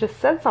that you just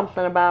said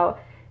something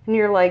about, and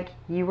you're like,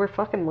 you were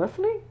fucking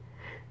listening?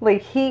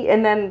 Like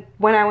and then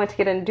when I went to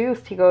get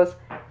induced, he goes,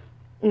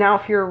 now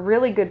if you're a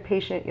really good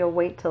patient, you'll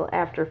wait till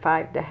after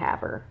 5 to have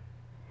her.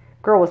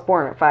 Girl was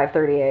born at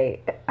 5:38.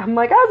 I'm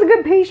like, I was a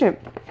good patient.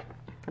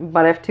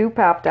 But if 2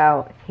 popped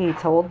out, he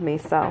told me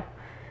so.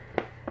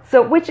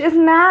 So, which is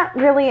not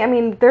really, I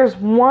mean, there's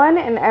 1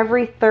 in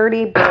every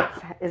 30 births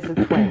is a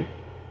twin.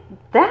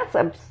 That's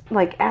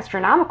like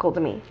astronomical to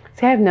me.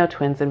 See, I have no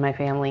twins in my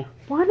family.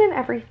 1 in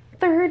every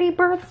 30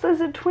 births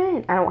is a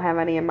twin. I don't have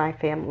any in my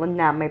family,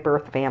 not my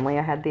birth family.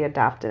 I had the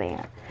adopted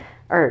aunt,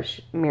 or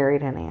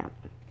married an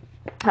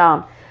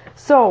aunt.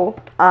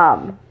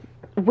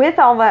 With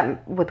all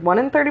that, with 1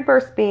 in 30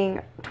 births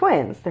being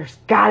twins, there's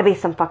got to be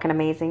some fucking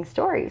amazing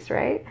stories,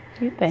 right?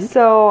 You think?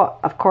 So,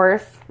 of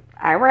course,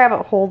 I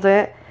rabbit holed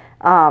it.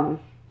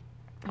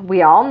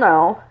 We all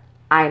know,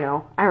 I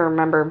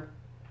remember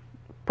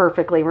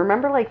perfectly.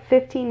 Remember like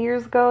 15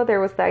 years ago, there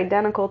was the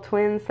identical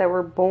twins that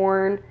were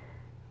born.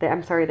 They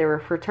were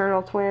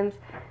fraternal twins.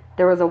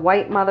 There was a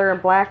white mother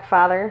and black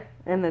father,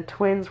 and the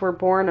twins were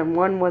born, and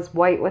one was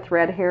white with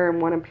red hair,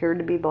 and one appeared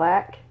to be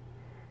black.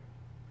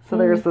 So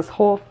there's this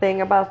whole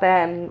thing about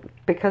that, and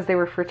because they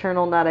were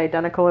fraternal, not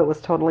identical, it was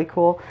totally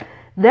cool.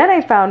 Then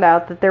I found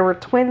out that there were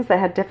twins that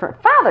had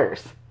different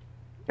fathers.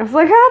 I was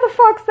like, how the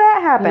fuck's that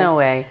happen? No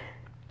way.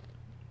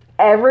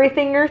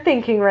 Everything you're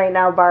thinking right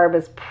now, Barb,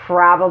 is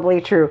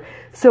probably true.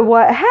 So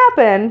what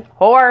happened?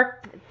 Whore.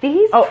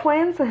 These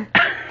twins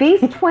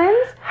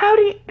How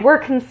do you... were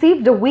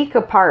conceived a week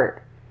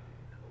apart.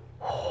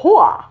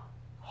 Hua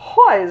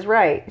is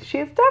right.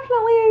 She's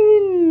definitely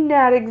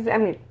not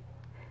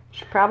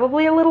she's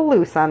probably a little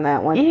loose on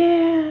that one.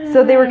 Yeah.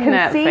 So they were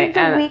conceived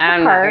a week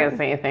I'm apart. not going to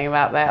say anything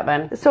about that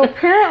then. So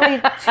apparently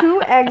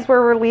 2 eggs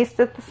were released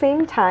at the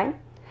same time,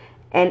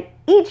 and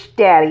each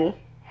daddy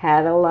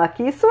had a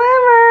lucky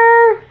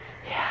swimmer.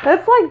 Yeah.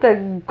 That's like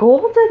the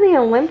gold in the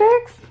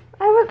Olympics.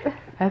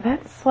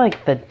 That's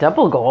like the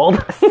double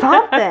gold.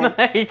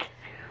 Something.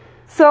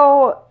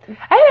 So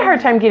I had a hard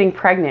time getting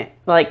pregnant.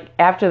 Like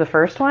after the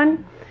first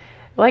one,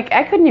 like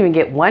I couldn't even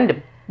get one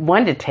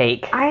to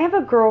take. I have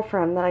a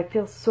girlfriend that I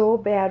feel so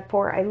bad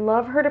for. I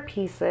love her to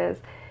pieces.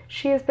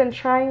 She has been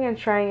trying and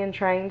trying and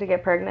trying to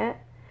get pregnant,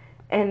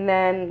 and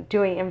then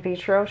doing in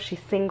vitro.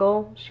 She's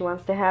single. She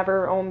wants to have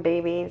her own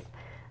babies.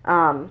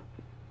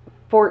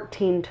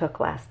 14 took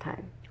last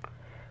time,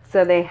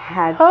 so they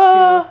had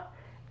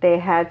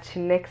to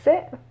nix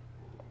it,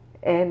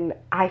 and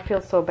I feel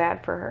so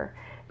bad for her.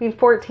 I mean,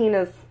 14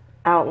 is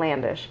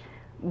outlandish,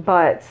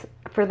 but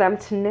for them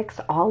to nix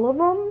all of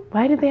them?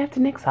 Why did they have to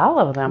nix all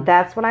of them?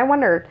 That's what I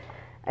wondered.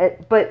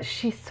 But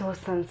she's so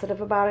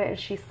sensitive about it, and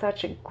she's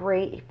such a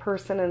great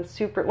person and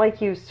super,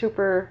 like you,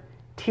 super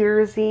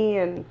tearsy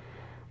and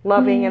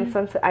loving and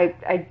sensitive.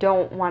 I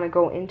don't want to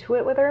go into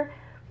it with her,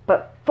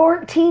 but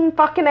 14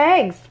 fucking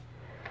eggs.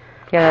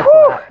 Yeah, that's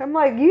Whew, a lot. I'm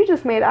like, you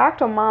just made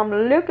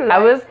Octomom look like... I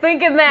was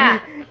thinking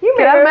that. You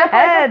made Get out her of my look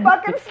head.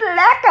 like a fucking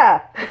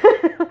slacker.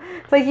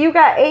 It's like, you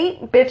got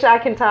 8? Bitch, I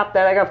can top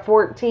that. I got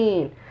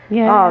 14.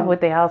 Yeah, would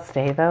they all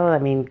stay though? I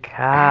mean, God.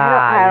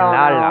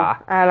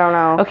 I don't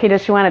know. Okay,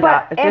 does she want a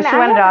daughter? Does she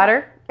want a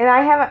daughter? And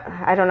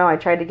I don't know. I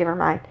tried to give her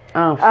mine.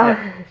 Oh,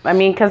 shit. I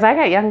mean, because I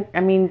got young.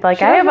 I mean,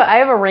 like I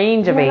have a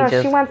range of ages.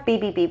 No, she wants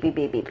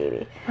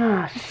baby.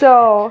 Oh, shit.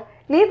 So,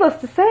 needless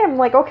to say, I'm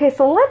like, okay,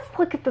 so let's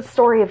look at the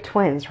story of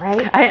twins,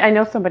 right? I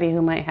know somebody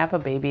who might have a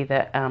baby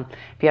that,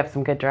 if you have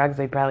some good drugs,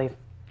 they'd probably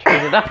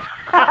treat it up.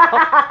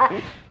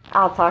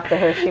 I'll talk to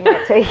her. She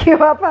might take you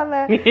up on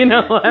that. You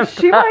know what I'm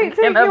She might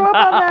take you up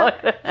on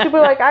that. She'll be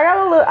like, I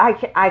gotta look.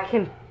 I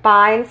can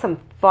find some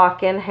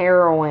fucking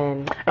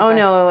heroin. Oh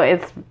no,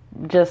 it's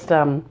just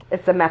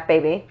It's a meth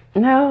baby.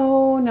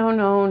 No.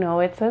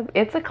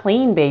 It's a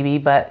clean baby,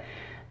 but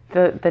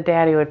the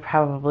daddy would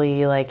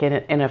probably like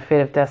in a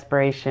fit of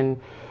desperation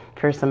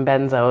for some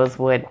benzos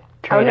would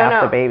trade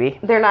off the baby.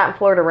 They're not in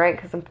Florida, right?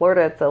 Because in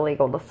Florida it's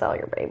illegal to sell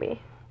your baby.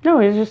 No,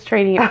 he's just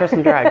trading it for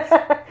some drugs.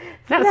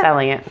 Not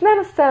selling it. It's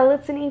not a sell.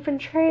 It's an even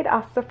trade,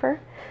 Ossifer.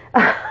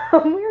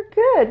 We're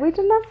good. We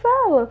did not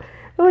sell.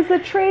 It was a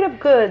trade of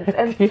goods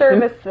and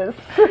services.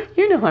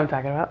 You know who I'm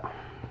talking about.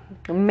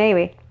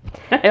 Maybe.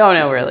 Oh,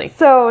 no, really.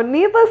 So,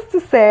 needless to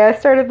say, I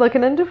started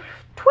looking into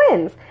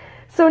twins.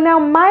 So now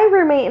my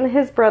roommate and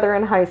his brother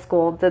in high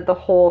school did the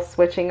whole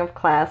switching of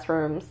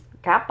classrooms.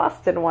 Got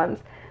busted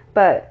once.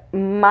 But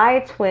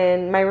my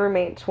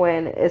roommate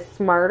twin, is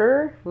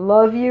smarter.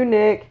 Love you,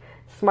 Nick.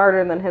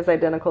 Smarter than his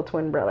identical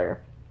twin brother.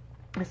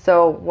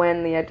 So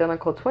when the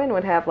identical twin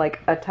would have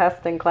like a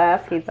test in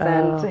class, he'd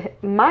send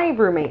my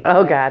roommate.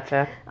 Oh,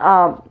 gotcha.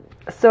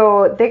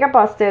 So they got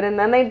busted, and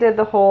then they did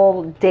the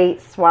whole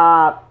date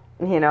swap,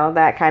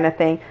 that kind of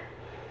thing.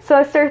 So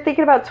I started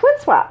thinking about twin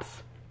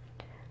swaps.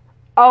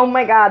 Oh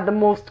my God, the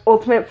most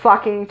ultimate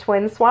fucking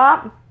twin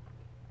swap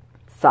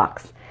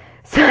sucks.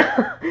 So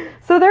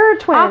there are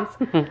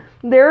twins.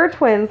 There are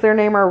twins. Their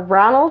name are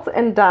Ronald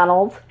and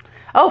Donald.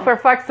 Oh, for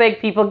fuck's sake,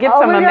 people, get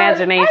some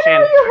imagination. I know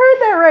you heard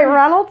that right.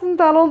 Ronald and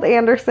Donald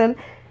Anderson.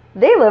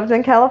 They lived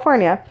in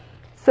California.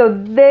 So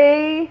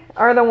they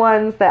are the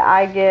ones that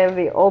I give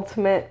the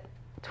ultimate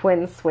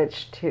twin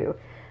switch to.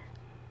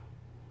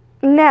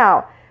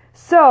 Now,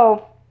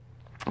 so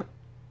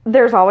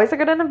there's always a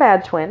good and a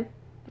bad twin,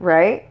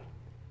 right?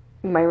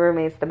 My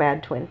roommate's the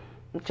bad twin,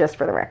 just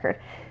for the record.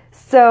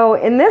 So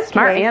in this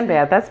Smart case, and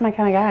bad. That's my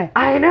kind of guy.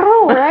 I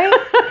know, right?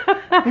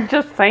 I'm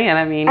just saying.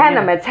 I mean, And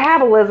yeah. a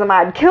metabolism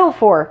I'd kill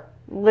for.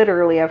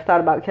 Literally, I've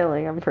thought about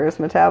killing him for his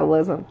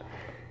metabolism.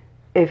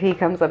 If he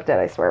comes up dead,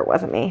 I swear it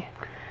wasn't me.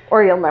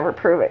 Or you'll never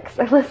prove it, because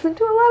I listen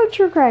to a lot of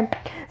true crime.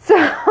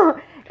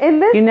 So, in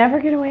this... You never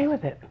get away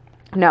with it.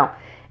 No.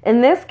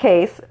 In this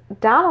case,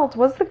 Donald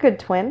was the good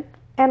twin,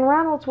 and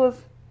Ronald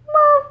was,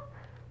 well,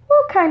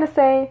 we'll kind of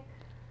say,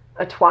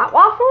 a twat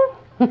waffle?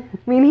 I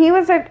mean, he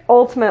was an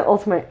ultimate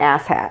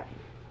asshat.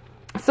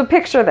 So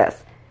picture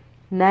this.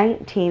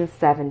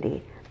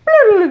 1970.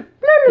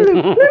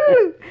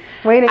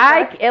 Wayne and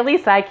Garth. At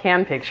least I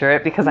can picture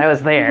it because I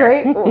was there.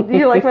 Right? Do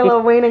you like my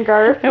little Wayne and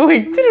Garth?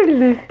 Wait.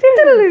 Diddle-oo,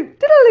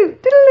 diddle-oo,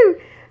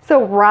 diddle-oo.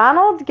 So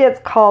Ronald gets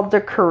called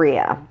to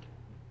Korea.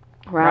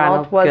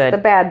 Ronald was good. the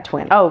bad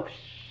twin. Oh,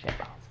 shit.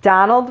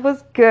 Donald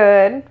was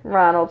good.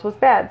 Ronald was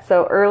bad.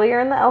 So earlier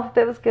in the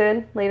alphabet was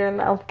good. Later in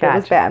the alphabet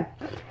was bad.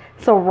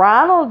 So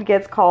Ronald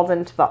gets called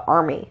into the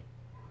army.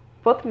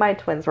 Both of my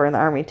twins were in the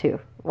army too.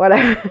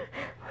 Whatever.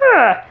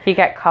 He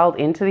got called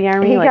into the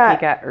army?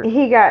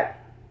 He got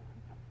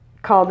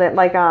called in,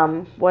 like,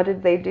 what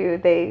did they do?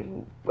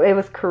 It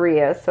was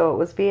Korea, so it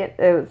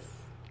was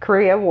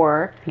Korea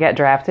War. He got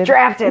drafted?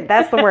 Drafted,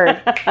 that's the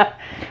word.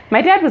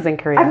 My dad was in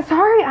Korea. I'm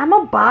sorry, I'm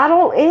a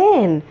bottle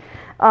in.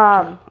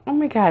 Oh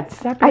my God,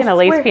 stop being a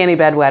lace panty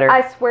bedwetter.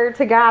 I swear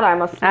to God,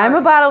 I'm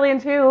a bottle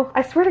in too.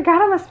 I swear to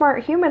God, I'm a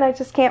smart human. I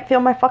just can't feel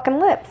my fucking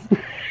lips.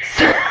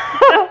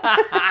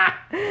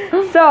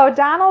 So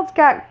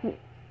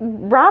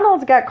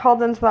Ronald got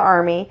called into the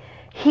army.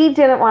 He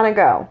didn't want to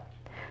go.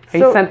 He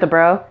sent the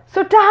bro?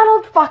 So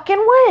Donald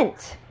fucking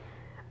went.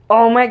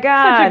 Oh my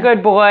God. Such a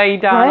good boy,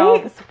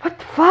 Donald. Right? What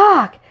the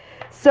fuck?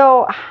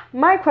 So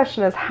my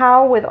question is,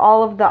 how with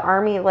all of the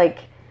army, like,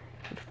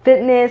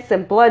 fitness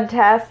and blood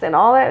tests and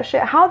all that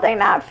shit, how'd they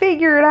not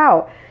figure it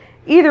out?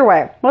 Either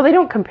way. Well, they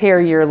don't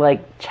compare your,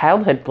 like,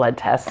 childhood blood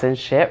tests and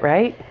shit,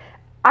 right?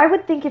 I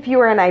would think if you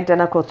were an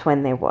identical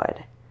twin, they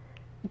would.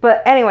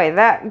 But anyway,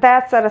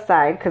 that set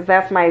aside, because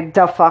that's my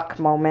da fuck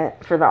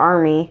moment for the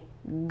army.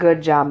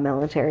 Good job,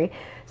 military.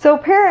 So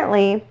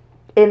apparently,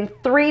 in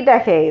 3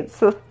 decades,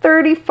 so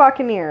 30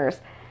 fucking years,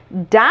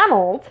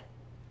 Donald,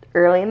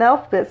 early in the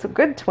alphabet, so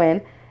good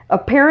twin,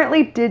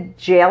 apparently did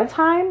jail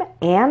time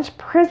and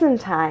prison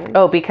time.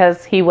 Oh,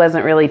 because he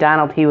wasn't really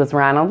Donald, he was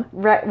Ronald?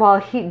 Right.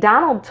 Well,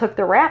 Donald took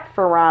the rap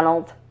for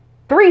Ronald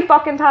 3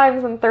 fucking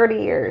times in 30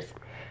 years.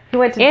 He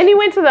went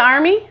to the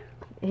army?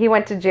 He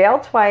went to jail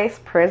twice,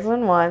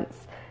 prison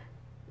once.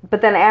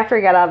 But then after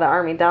he got out of the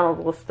army, Donald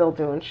was still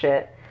doing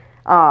shit.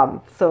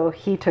 So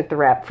he took the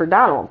rap for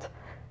Donald.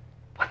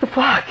 What the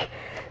fuck?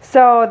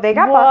 So they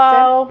got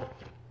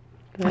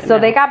busted. So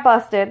they got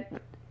busted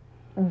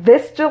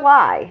this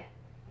July.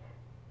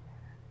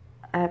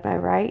 Am I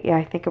right? Yeah,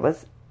 I think it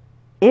was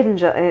in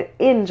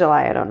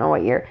July. I don't know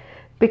what year.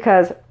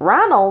 Because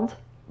Ronald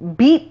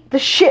beat the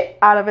shit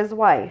out of his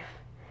wife.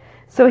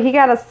 So he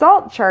got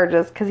assault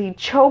charges because he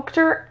choked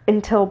her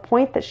until a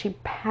point that she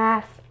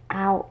passed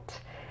out.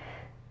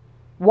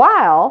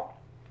 While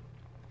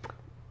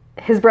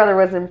his brother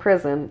was in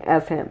prison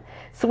as him.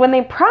 So when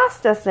they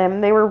processed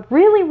him, they were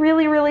really,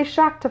 really, really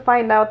shocked to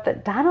find out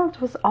that Donald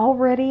was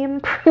already in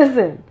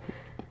prison.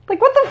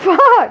 Like, what the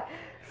fuck?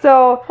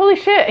 So... Holy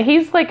shit,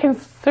 he's like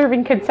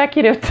serving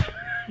consecutive...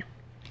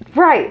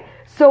 Right.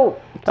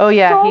 So... Oh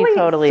yeah, he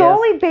totally is.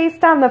 Solely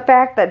based on the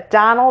fact that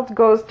Donald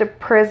goes to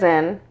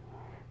prison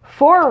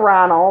for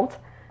Ronald,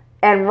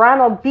 and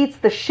Ronald beats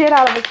the shit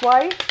out of his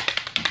wife,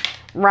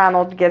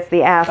 Ronald gets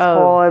the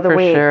asshole of the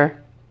week. Sure.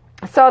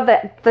 So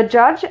the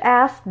judge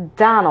asked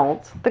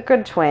Donald, the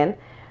good twin,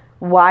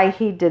 why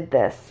he did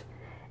this.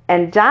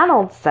 And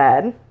Donald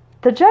said,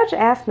 the judge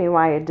asked me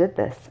why I did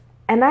this.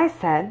 And I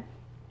said,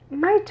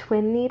 my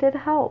twin needed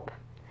help.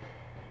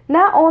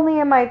 Not only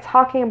am I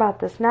talking about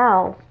this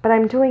now, but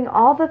I'm doing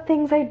all the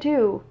things I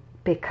do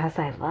because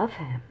I love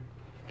him.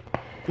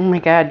 Oh my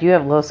God, you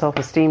have low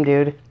self-esteem,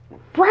 dude.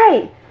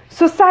 Right.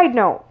 So side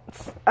note,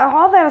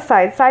 all that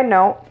aside, side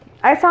note,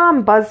 I saw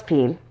on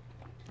BuzzFeed,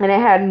 and it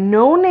had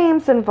no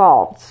names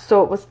involved.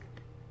 So it was,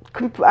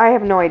 I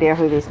have no idea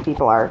who these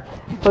people are,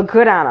 but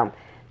good on them.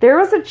 There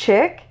was a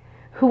chick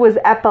who was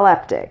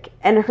epileptic,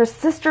 and her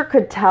sister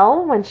could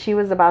tell when she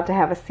was about to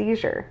have a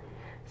seizure.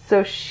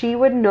 So she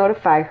would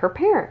notify her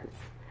parents.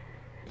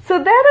 So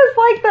that is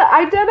like the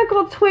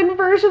identical twin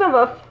version of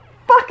a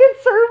fucking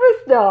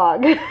service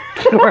dog.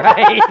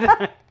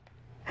 Right.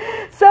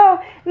 So,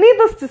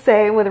 needless to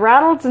say, with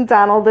Ronald and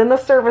Donald and the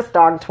service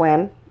dog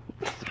twin.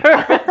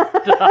 Service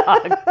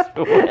dog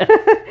twin.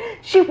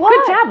 She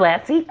was. Good job,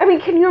 Lassie. I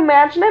mean, can you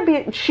imagine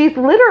it? She's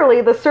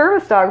literally the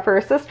service dog for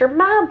her sister.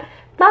 Mom,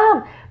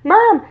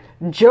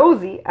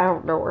 Josie. I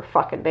don't know her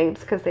fucking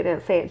names because they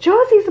didn't say it.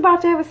 Josie's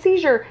about to have a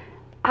seizure.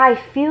 I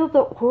feel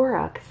the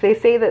aura. Because they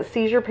say that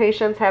seizure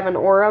patients have an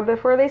aura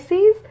before they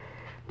seize.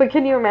 But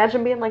can you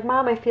imagine being like,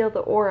 Mom, I feel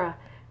the aura.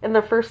 And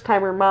the first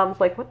time her mom's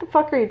like, what the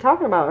fuck are you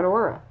talking about,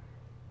 Aurora?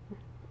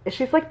 And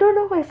she's like,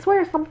 no, I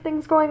swear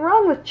something's going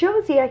wrong with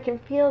Josie. I can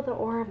feel the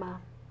aura, Mom.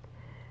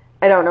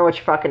 I don't know what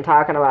you're fucking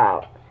talking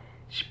about.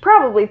 She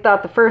probably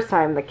thought the first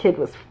time the kid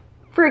was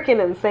freaking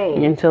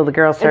insane. Until the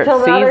girl started Until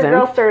the seizing. other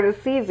girl started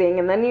seizing,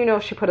 and then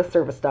she put a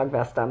service dog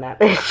vest on that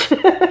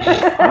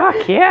bitch.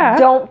 Fuck yeah.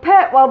 Don't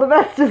pet while the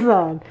vest is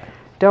on.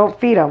 Don't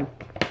feed them.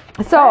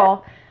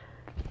 So,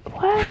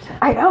 What?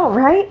 I know,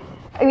 right?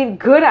 I mean,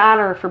 good on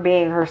her for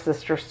being her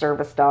sister's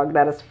service dog.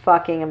 That is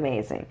fucking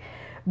amazing.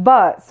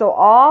 But, so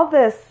all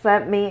this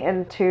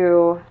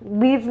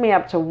leads me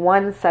up to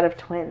one set of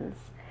twins.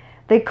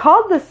 They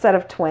called this set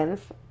of twins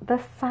the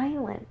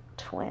Silent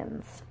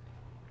Twins.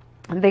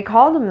 And they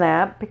called them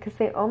that because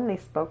they only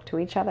spoke to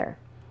each other.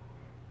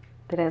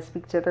 They didn't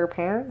speak to their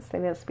parents. They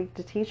didn't speak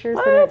to teachers.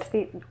 What? They didn't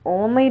speak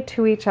only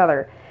to each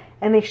other.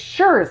 And they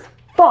sure as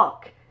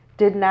fuck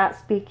did not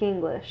speak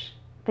English.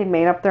 They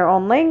made up their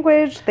own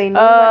language. They knew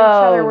what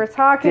each other were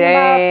talking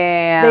about.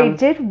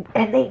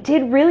 They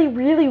did really,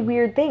 really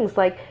weird things.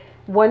 Like,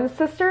 one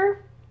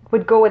sister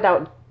would go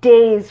without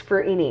days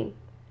for eating,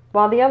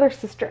 while the other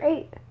sister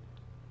ate.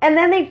 And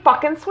then they'd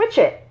fucking switch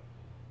it.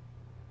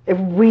 It's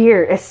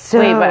weird. It's so...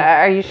 Wait, but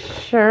are you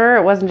sure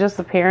it wasn't just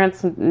the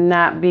parents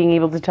not being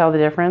able to tell the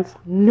difference?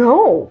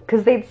 No,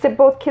 because they'd sit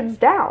both kids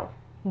down.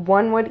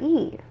 One would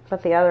eat,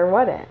 but the other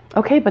wouldn't.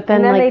 Okay, but then,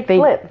 And then like, they'd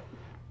flip.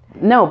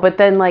 No, but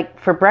then, like,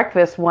 for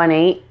breakfast, one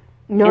ate.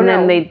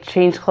 Then they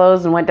changed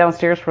clothes and went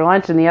downstairs for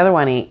lunch, and the other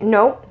one ate.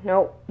 Nope.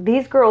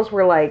 These girls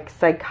were, like,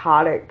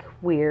 psychotic,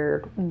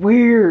 weird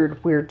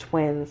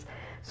twins.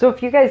 So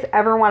if you guys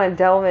ever want to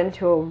delve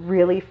into a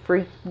really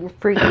freaky,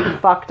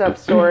 fucked up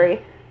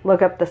story,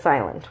 look up the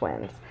Silent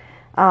Twins.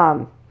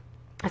 So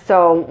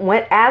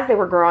as they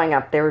were growing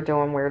up, they were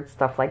doing weird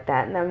stuff like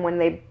that. And then when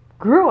they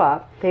grew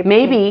up,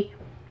 Maybe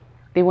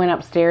they went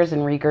upstairs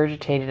and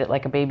regurgitated it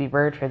like a baby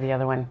bird for the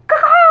other one.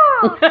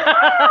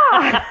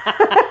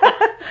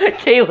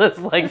 Kayla's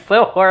like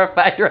so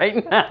horrified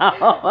right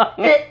now.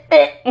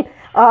 It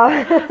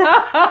was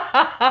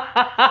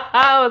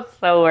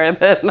so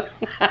worth it.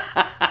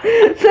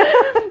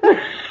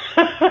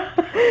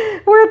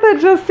 Worth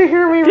it just to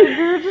hear me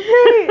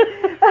regurgitate.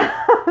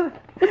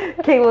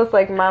 Kayla's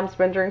like, Mom's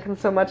been drinking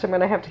so much, I'm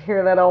going to have to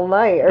hear that all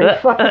night. Are you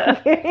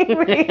fucking kidding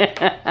me? She's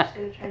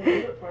gonna try to do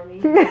it for me.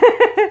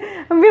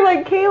 I'd be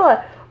like,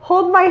 Kayla,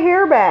 hold my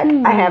hair back.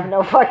 I have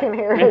no fucking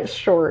hair. It's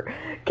short.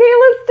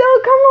 Kayla, still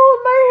come hold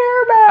my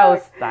hair back.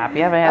 Oh, stop.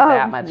 You haven't had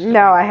that much.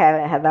 No, I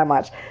haven't had that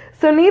much.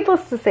 So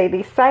needless to say,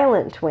 these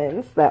Silent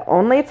Twins that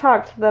only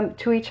talked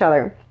to each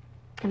other,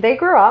 they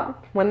grew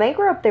up. When they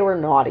grew up, they were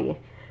naughty.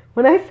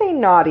 When I say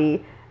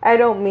naughty, I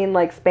don't mean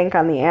like spank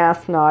on the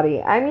ass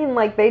naughty. I mean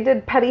like they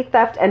did petty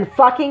theft and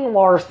fucking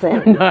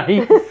larceny.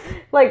 Nice.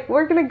 Like,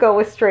 we're going to go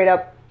with straight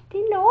up,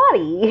 they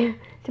naughty.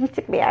 Them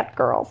sick bad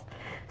girls.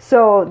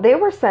 So they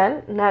were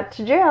sent not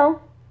to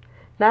jail,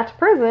 not to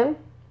prison,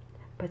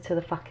 but to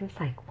the fucking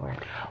psych ward.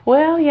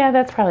 Well, yeah,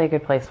 that's probably a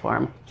good place for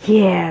them.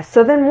 Yeah.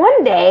 So then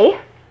one day,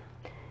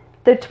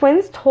 the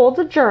twins told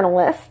a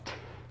journalist.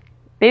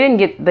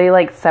 They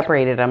like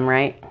separated them,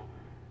 right?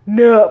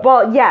 No.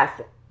 Well, yes.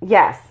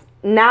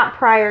 Not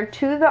prior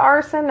to the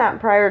arson, not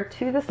prior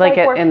to the psych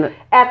ward.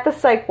 At the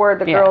psych ward,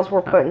 the girls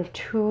were put in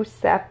two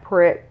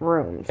separate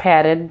rooms.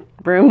 Padded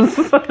rooms.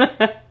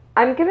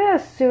 I'm going to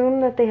assume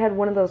that they had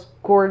one of those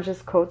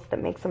gorgeous coats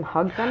that makes them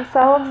hug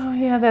themselves. Oh,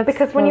 yeah, that's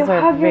because when you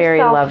hug very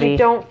yourself, lovely. you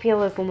don't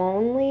feel as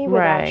lonely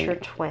without Right. your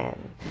twin.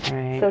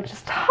 Right. So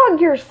just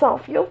hug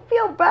yourself. You'll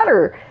feel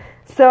better.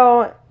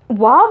 So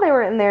while they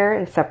were in there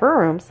in separate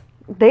rooms,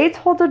 they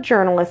told a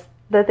journalist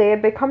that they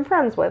had become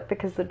friends with,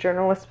 because the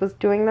journalist was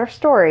doing their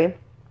story,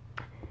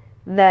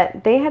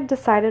 that they had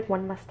decided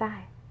one must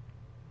die.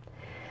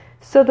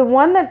 So the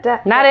one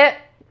that Not it.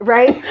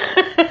 right?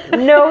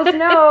 Nose.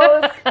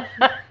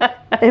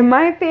 In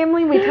my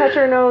family, we touch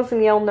our nose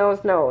and yell nose.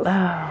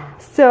 Oh.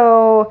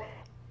 So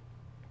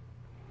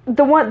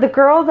the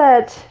girl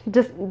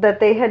that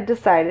they had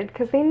decided,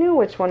 because they knew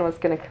which one was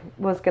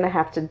gonna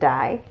have to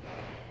die.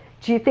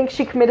 Do you think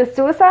she committed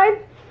suicide?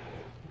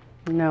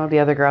 No, the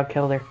other girl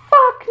killed her.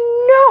 Fuck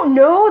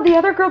no, the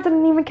other girl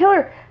didn't even kill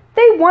her.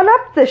 They one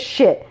up this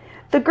shit.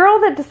 The girl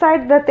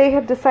that they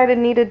had decided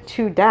needed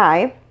to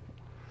die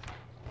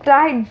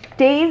died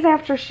days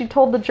after she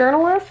told the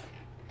journalist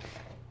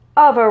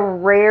of a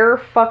rare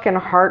fucking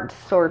heart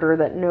disorder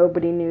that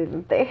nobody knew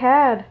that they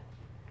had.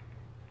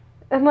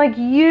 I'm like,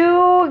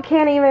 you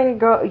can't even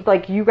go,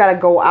 like, you gotta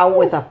go out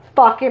with a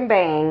fucking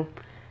bang.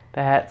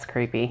 That's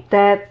creepy.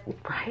 That's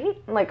right?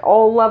 Like,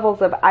 all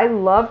levels of, I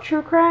love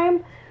true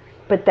crime,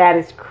 but that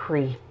is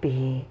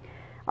creepy.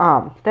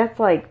 That's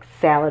like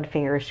Salad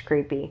Fingers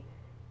creepy.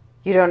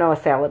 You don't know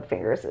what Salad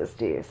Fingers is,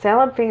 do you?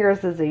 Salad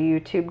Fingers is a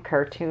YouTube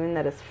cartoon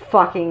that is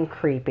fucking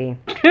creepy.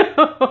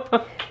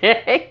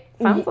 Okay.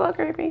 Sounds a little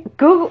creepy.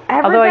 Google,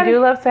 Although I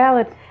do love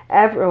salad.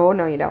 Oh,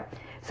 no, you don't.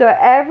 So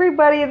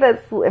everybody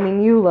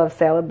you love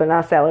salad, but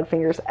not Salad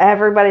Fingers.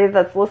 Everybody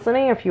that's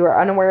listening, if you are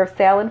unaware of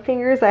Salad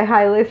Fingers, I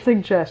highly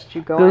suggest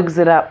you go Googs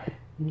it up.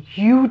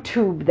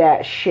 YouTube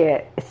that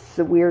shit. It's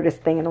the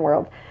weirdest thing in the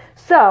world.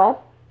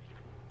 So,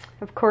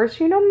 of course,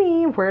 you know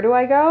me. Where do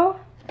I go?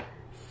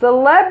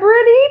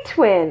 Celebrity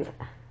twins.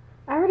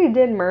 I already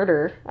did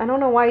murder. I don't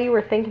know why you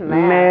were thinking that.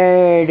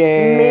 Murder.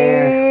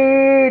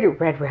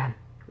 Red rum.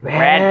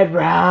 Red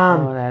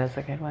rum. Oh, that is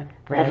a good one.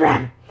 Red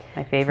rum.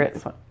 My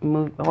favorite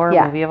horror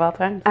movie of all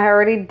time. I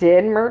already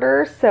did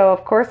murder, so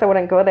of course I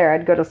wouldn't go there.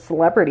 I'd go to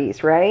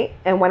celebrities, right?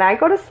 And when I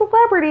go to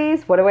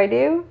celebrities, what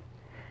do?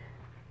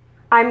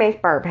 I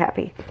make Barb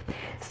happy.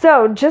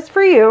 So, just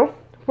for you,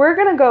 we're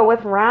going to go with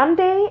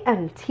Rondé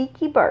and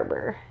Tiki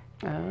Barber.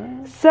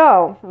 Oh.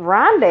 So,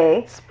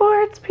 Rondé.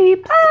 Sports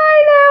peeps.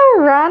 I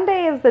know.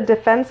 Rondé is the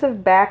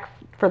defensive back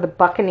for the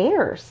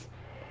Buccaneers.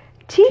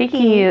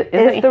 Tiki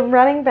is the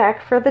running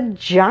back for the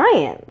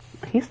Giants.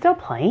 He's still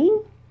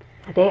playing?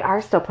 They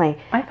are still playing.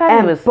 I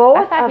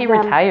thought he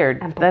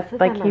retired. And both That's of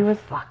like them he are was.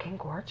 fucking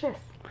gorgeous.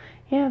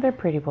 Yeah, they're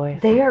pretty boys.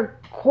 They are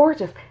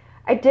gorgeous.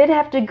 I did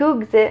have to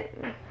Googs it,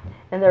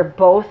 and they're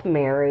both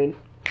married.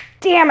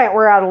 Damn it,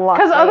 we're out of luck.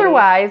 Because ladies.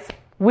 otherwise,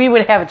 we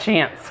would have a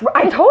chance.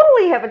 I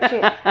totally have a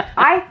chance.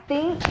 I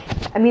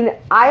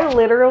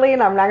literally,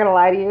 and I'm not going to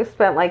lie to you,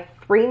 spent like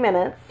 3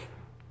 minutes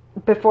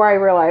before I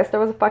realized I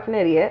was a fucking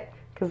idiot,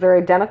 because they're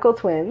identical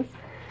twins,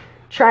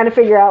 trying to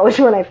figure out which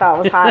one I thought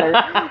was hotter.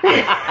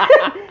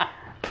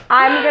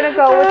 I'm going to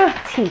go with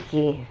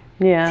Tiki.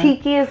 Yeah.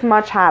 Tiki is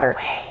much hotter.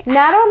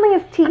 Not only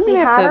is Tiki I'm gonna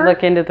have to hotter,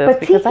 look into this but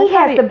because Tiki I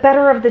thought has the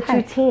better of the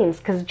two teams.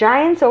 Because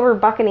Giants over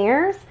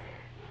Buccaneers,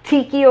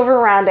 Tiki over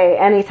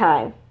Rondé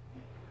anytime.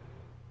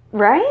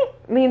 Right?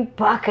 I mean,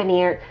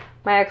 Buccaneers.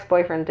 My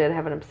ex-boyfriend did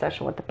have an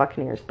obsession with the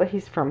Buccaneers, but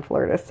he's from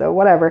Florida, so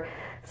whatever.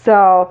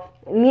 So,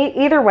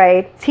 either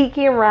way,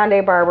 Tiki and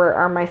Rondé Barber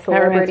are my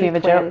celebrity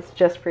twins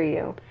just for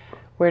you.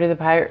 Where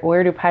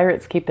do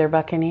pirates keep their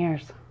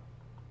buccaneers?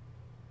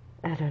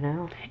 I don't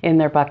know. In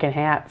their bucking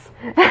hats.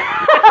 Oh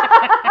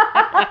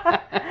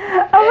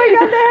my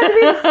god, that had to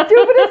be the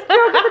stupidest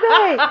joke of the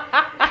day.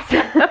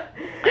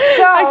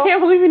 So, I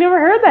can't believe you never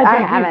heard that I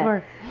joke haven't.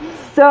 before.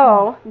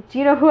 So, do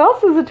you know who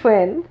else is a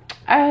twin?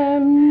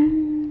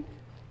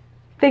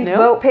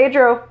 Vote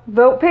Pedro.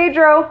 Vote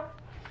Pedro.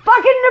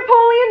 Fucking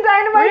Napoleon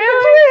Dynamite's a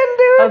twin,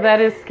 dude. Oh,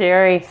 that is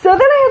scary. So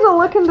then I had to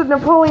look into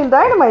Napoleon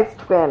Dynamite's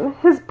twin.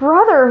 His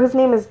brother, whose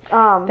name is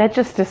That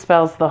just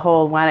dispels the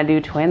whole wanna do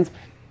twins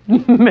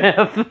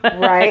myth.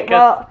 right.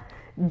 Well,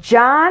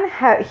 John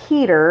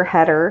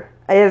Heder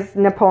is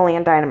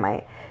Napoleon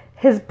Dynamite.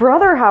 His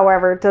brother,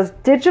 however, does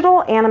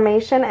digital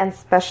animation and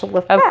special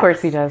effects. Of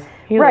course he does.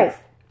 Right.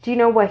 Do you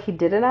know what he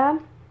did it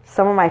on?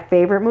 Some of my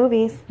favorite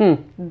movies.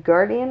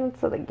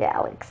 Guardians of the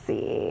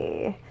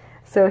Galaxy.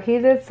 So he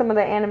did some of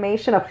the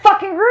animation of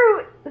fucking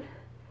Groot.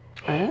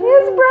 His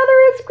brother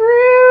is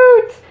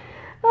Groot.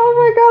 Oh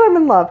my god, I'm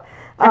in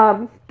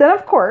love. Then,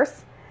 of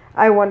course,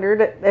 I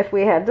wondered if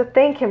we had to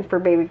thank him for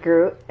Baby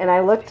Groot. And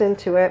I looked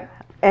into it,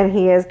 and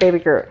he is Baby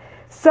Groot.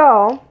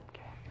 So,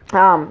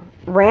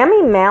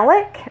 Rami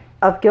Malek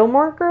of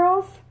Gilmore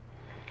Girls,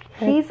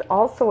 he's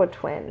also a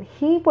twin.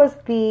 He was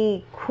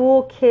the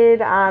cool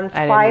kid on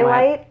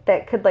Twilight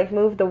that could like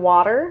move the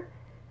water,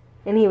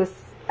 and he was.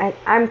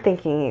 I'm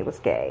thinking he was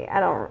gay. I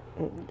don't.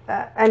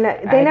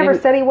 They never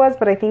said he was,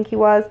 but I think he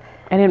was.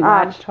 I didn't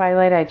watch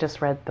Twilight. I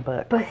just read the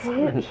book. But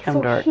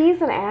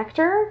he's an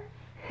actor.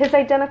 His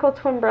identical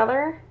twin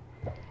brother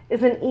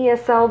is an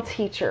ESL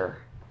teacher.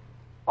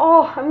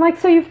 Oh, I'm like,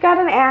 so you've got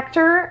an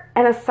actor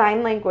and a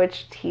sign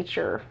language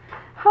teacher.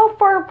 How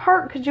far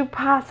apart could you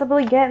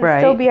possibly get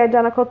and still be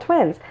identical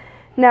twins?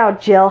 Now,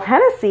 Jill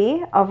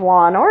Hennessy of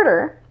Law &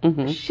 Order,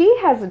 she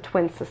has a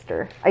twin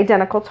sister,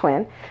 identical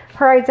twin.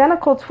 Her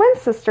identical twin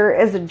sister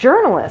is a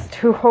journalist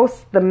who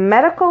hosts the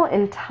Medical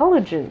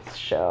Intelligence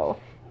Show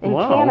in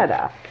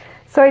Canada.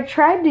 So I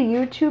tried to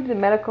YouTube the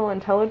Medical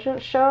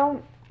Intelligence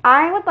Show.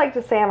 I would like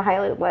to say I'm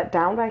highly let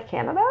down by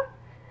Canada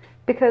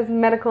because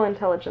medical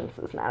intelligence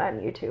is not on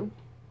YouTube.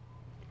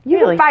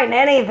 You can find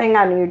anything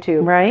on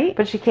YouTube. Right.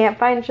 But you can't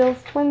find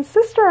Jill's twin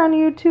sister on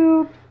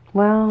YouTube.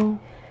 Well.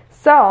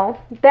 So,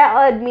 that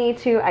led me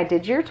to, I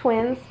did your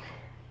twins.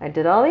 I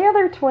did all the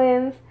other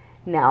twins.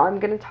 Now I'm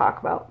going to talk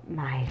about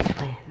my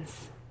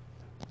twins.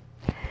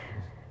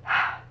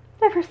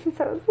 Ever since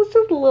I was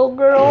just a little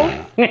girl.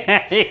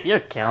 You're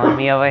killing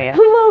me over here.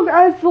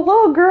 I was a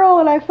little girl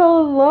and I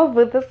fell in love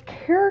with this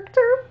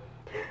character.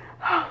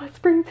 Oh, let's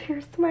bring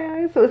tears to my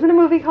eyes. It was in a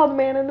movie called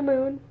Man in the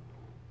Moon.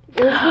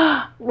 It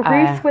was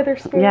Reese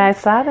Witherspoon. Yeah, I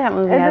saw that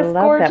movie. And I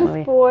love that movie.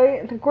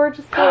 The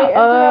gorgeous boy ended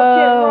up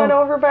getting run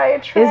over by a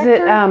tractor. Is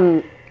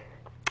it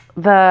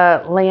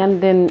the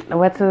Landon?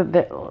 What's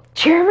the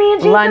Jeremy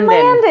and Jason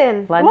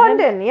London?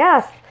 London,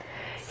 yes.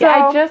 So,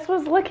 yeah, I just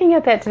was looking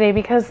at that today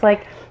because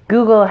like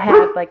Google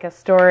had like a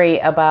story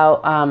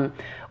about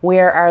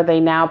Where Are They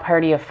Now?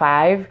 Party of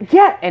Five.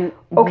 Yeah. And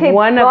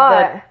one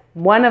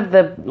of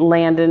the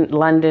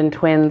London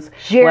twins,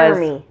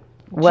 Jeremy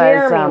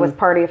was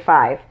Party of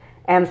Five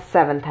and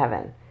Seventh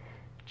Heaven.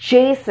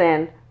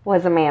 Jason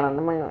was a Man on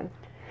the Moon.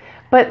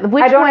 But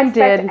which I don't one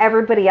expect did?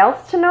 everybody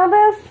else to know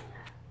this,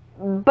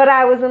 But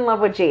I was in love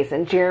with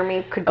Jason.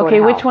 Jeremy could go Okay,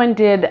 to hell. which one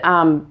did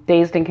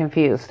Dazed and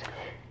Confused?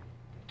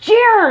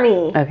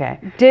 Jeremy Okay.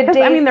 did 'Cause,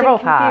 Dazed I mean, they're and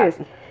both hot.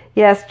 Confused.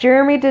 Yes,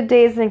 Jeremy did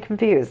Dazed and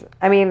Confused.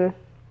 I mean,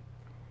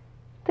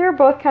 they were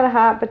both kind of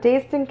hot, but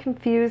Dazed and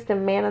Confused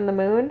and Man on the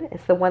Moon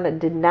is the one that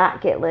did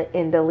not get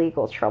into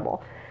legal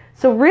trouble.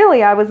 So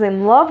really, I was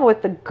in love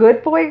with the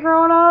good boy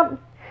growing up.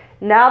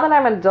 Now that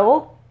I'm an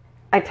adult,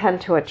 I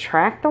tend to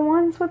attract the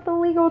ones with the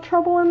legal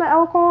trouble and the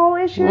alcohol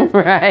issues.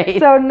 Right.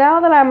 So now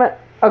that I'm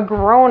a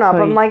grown up,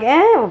 So I'm like,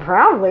 it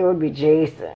probably would be Jason.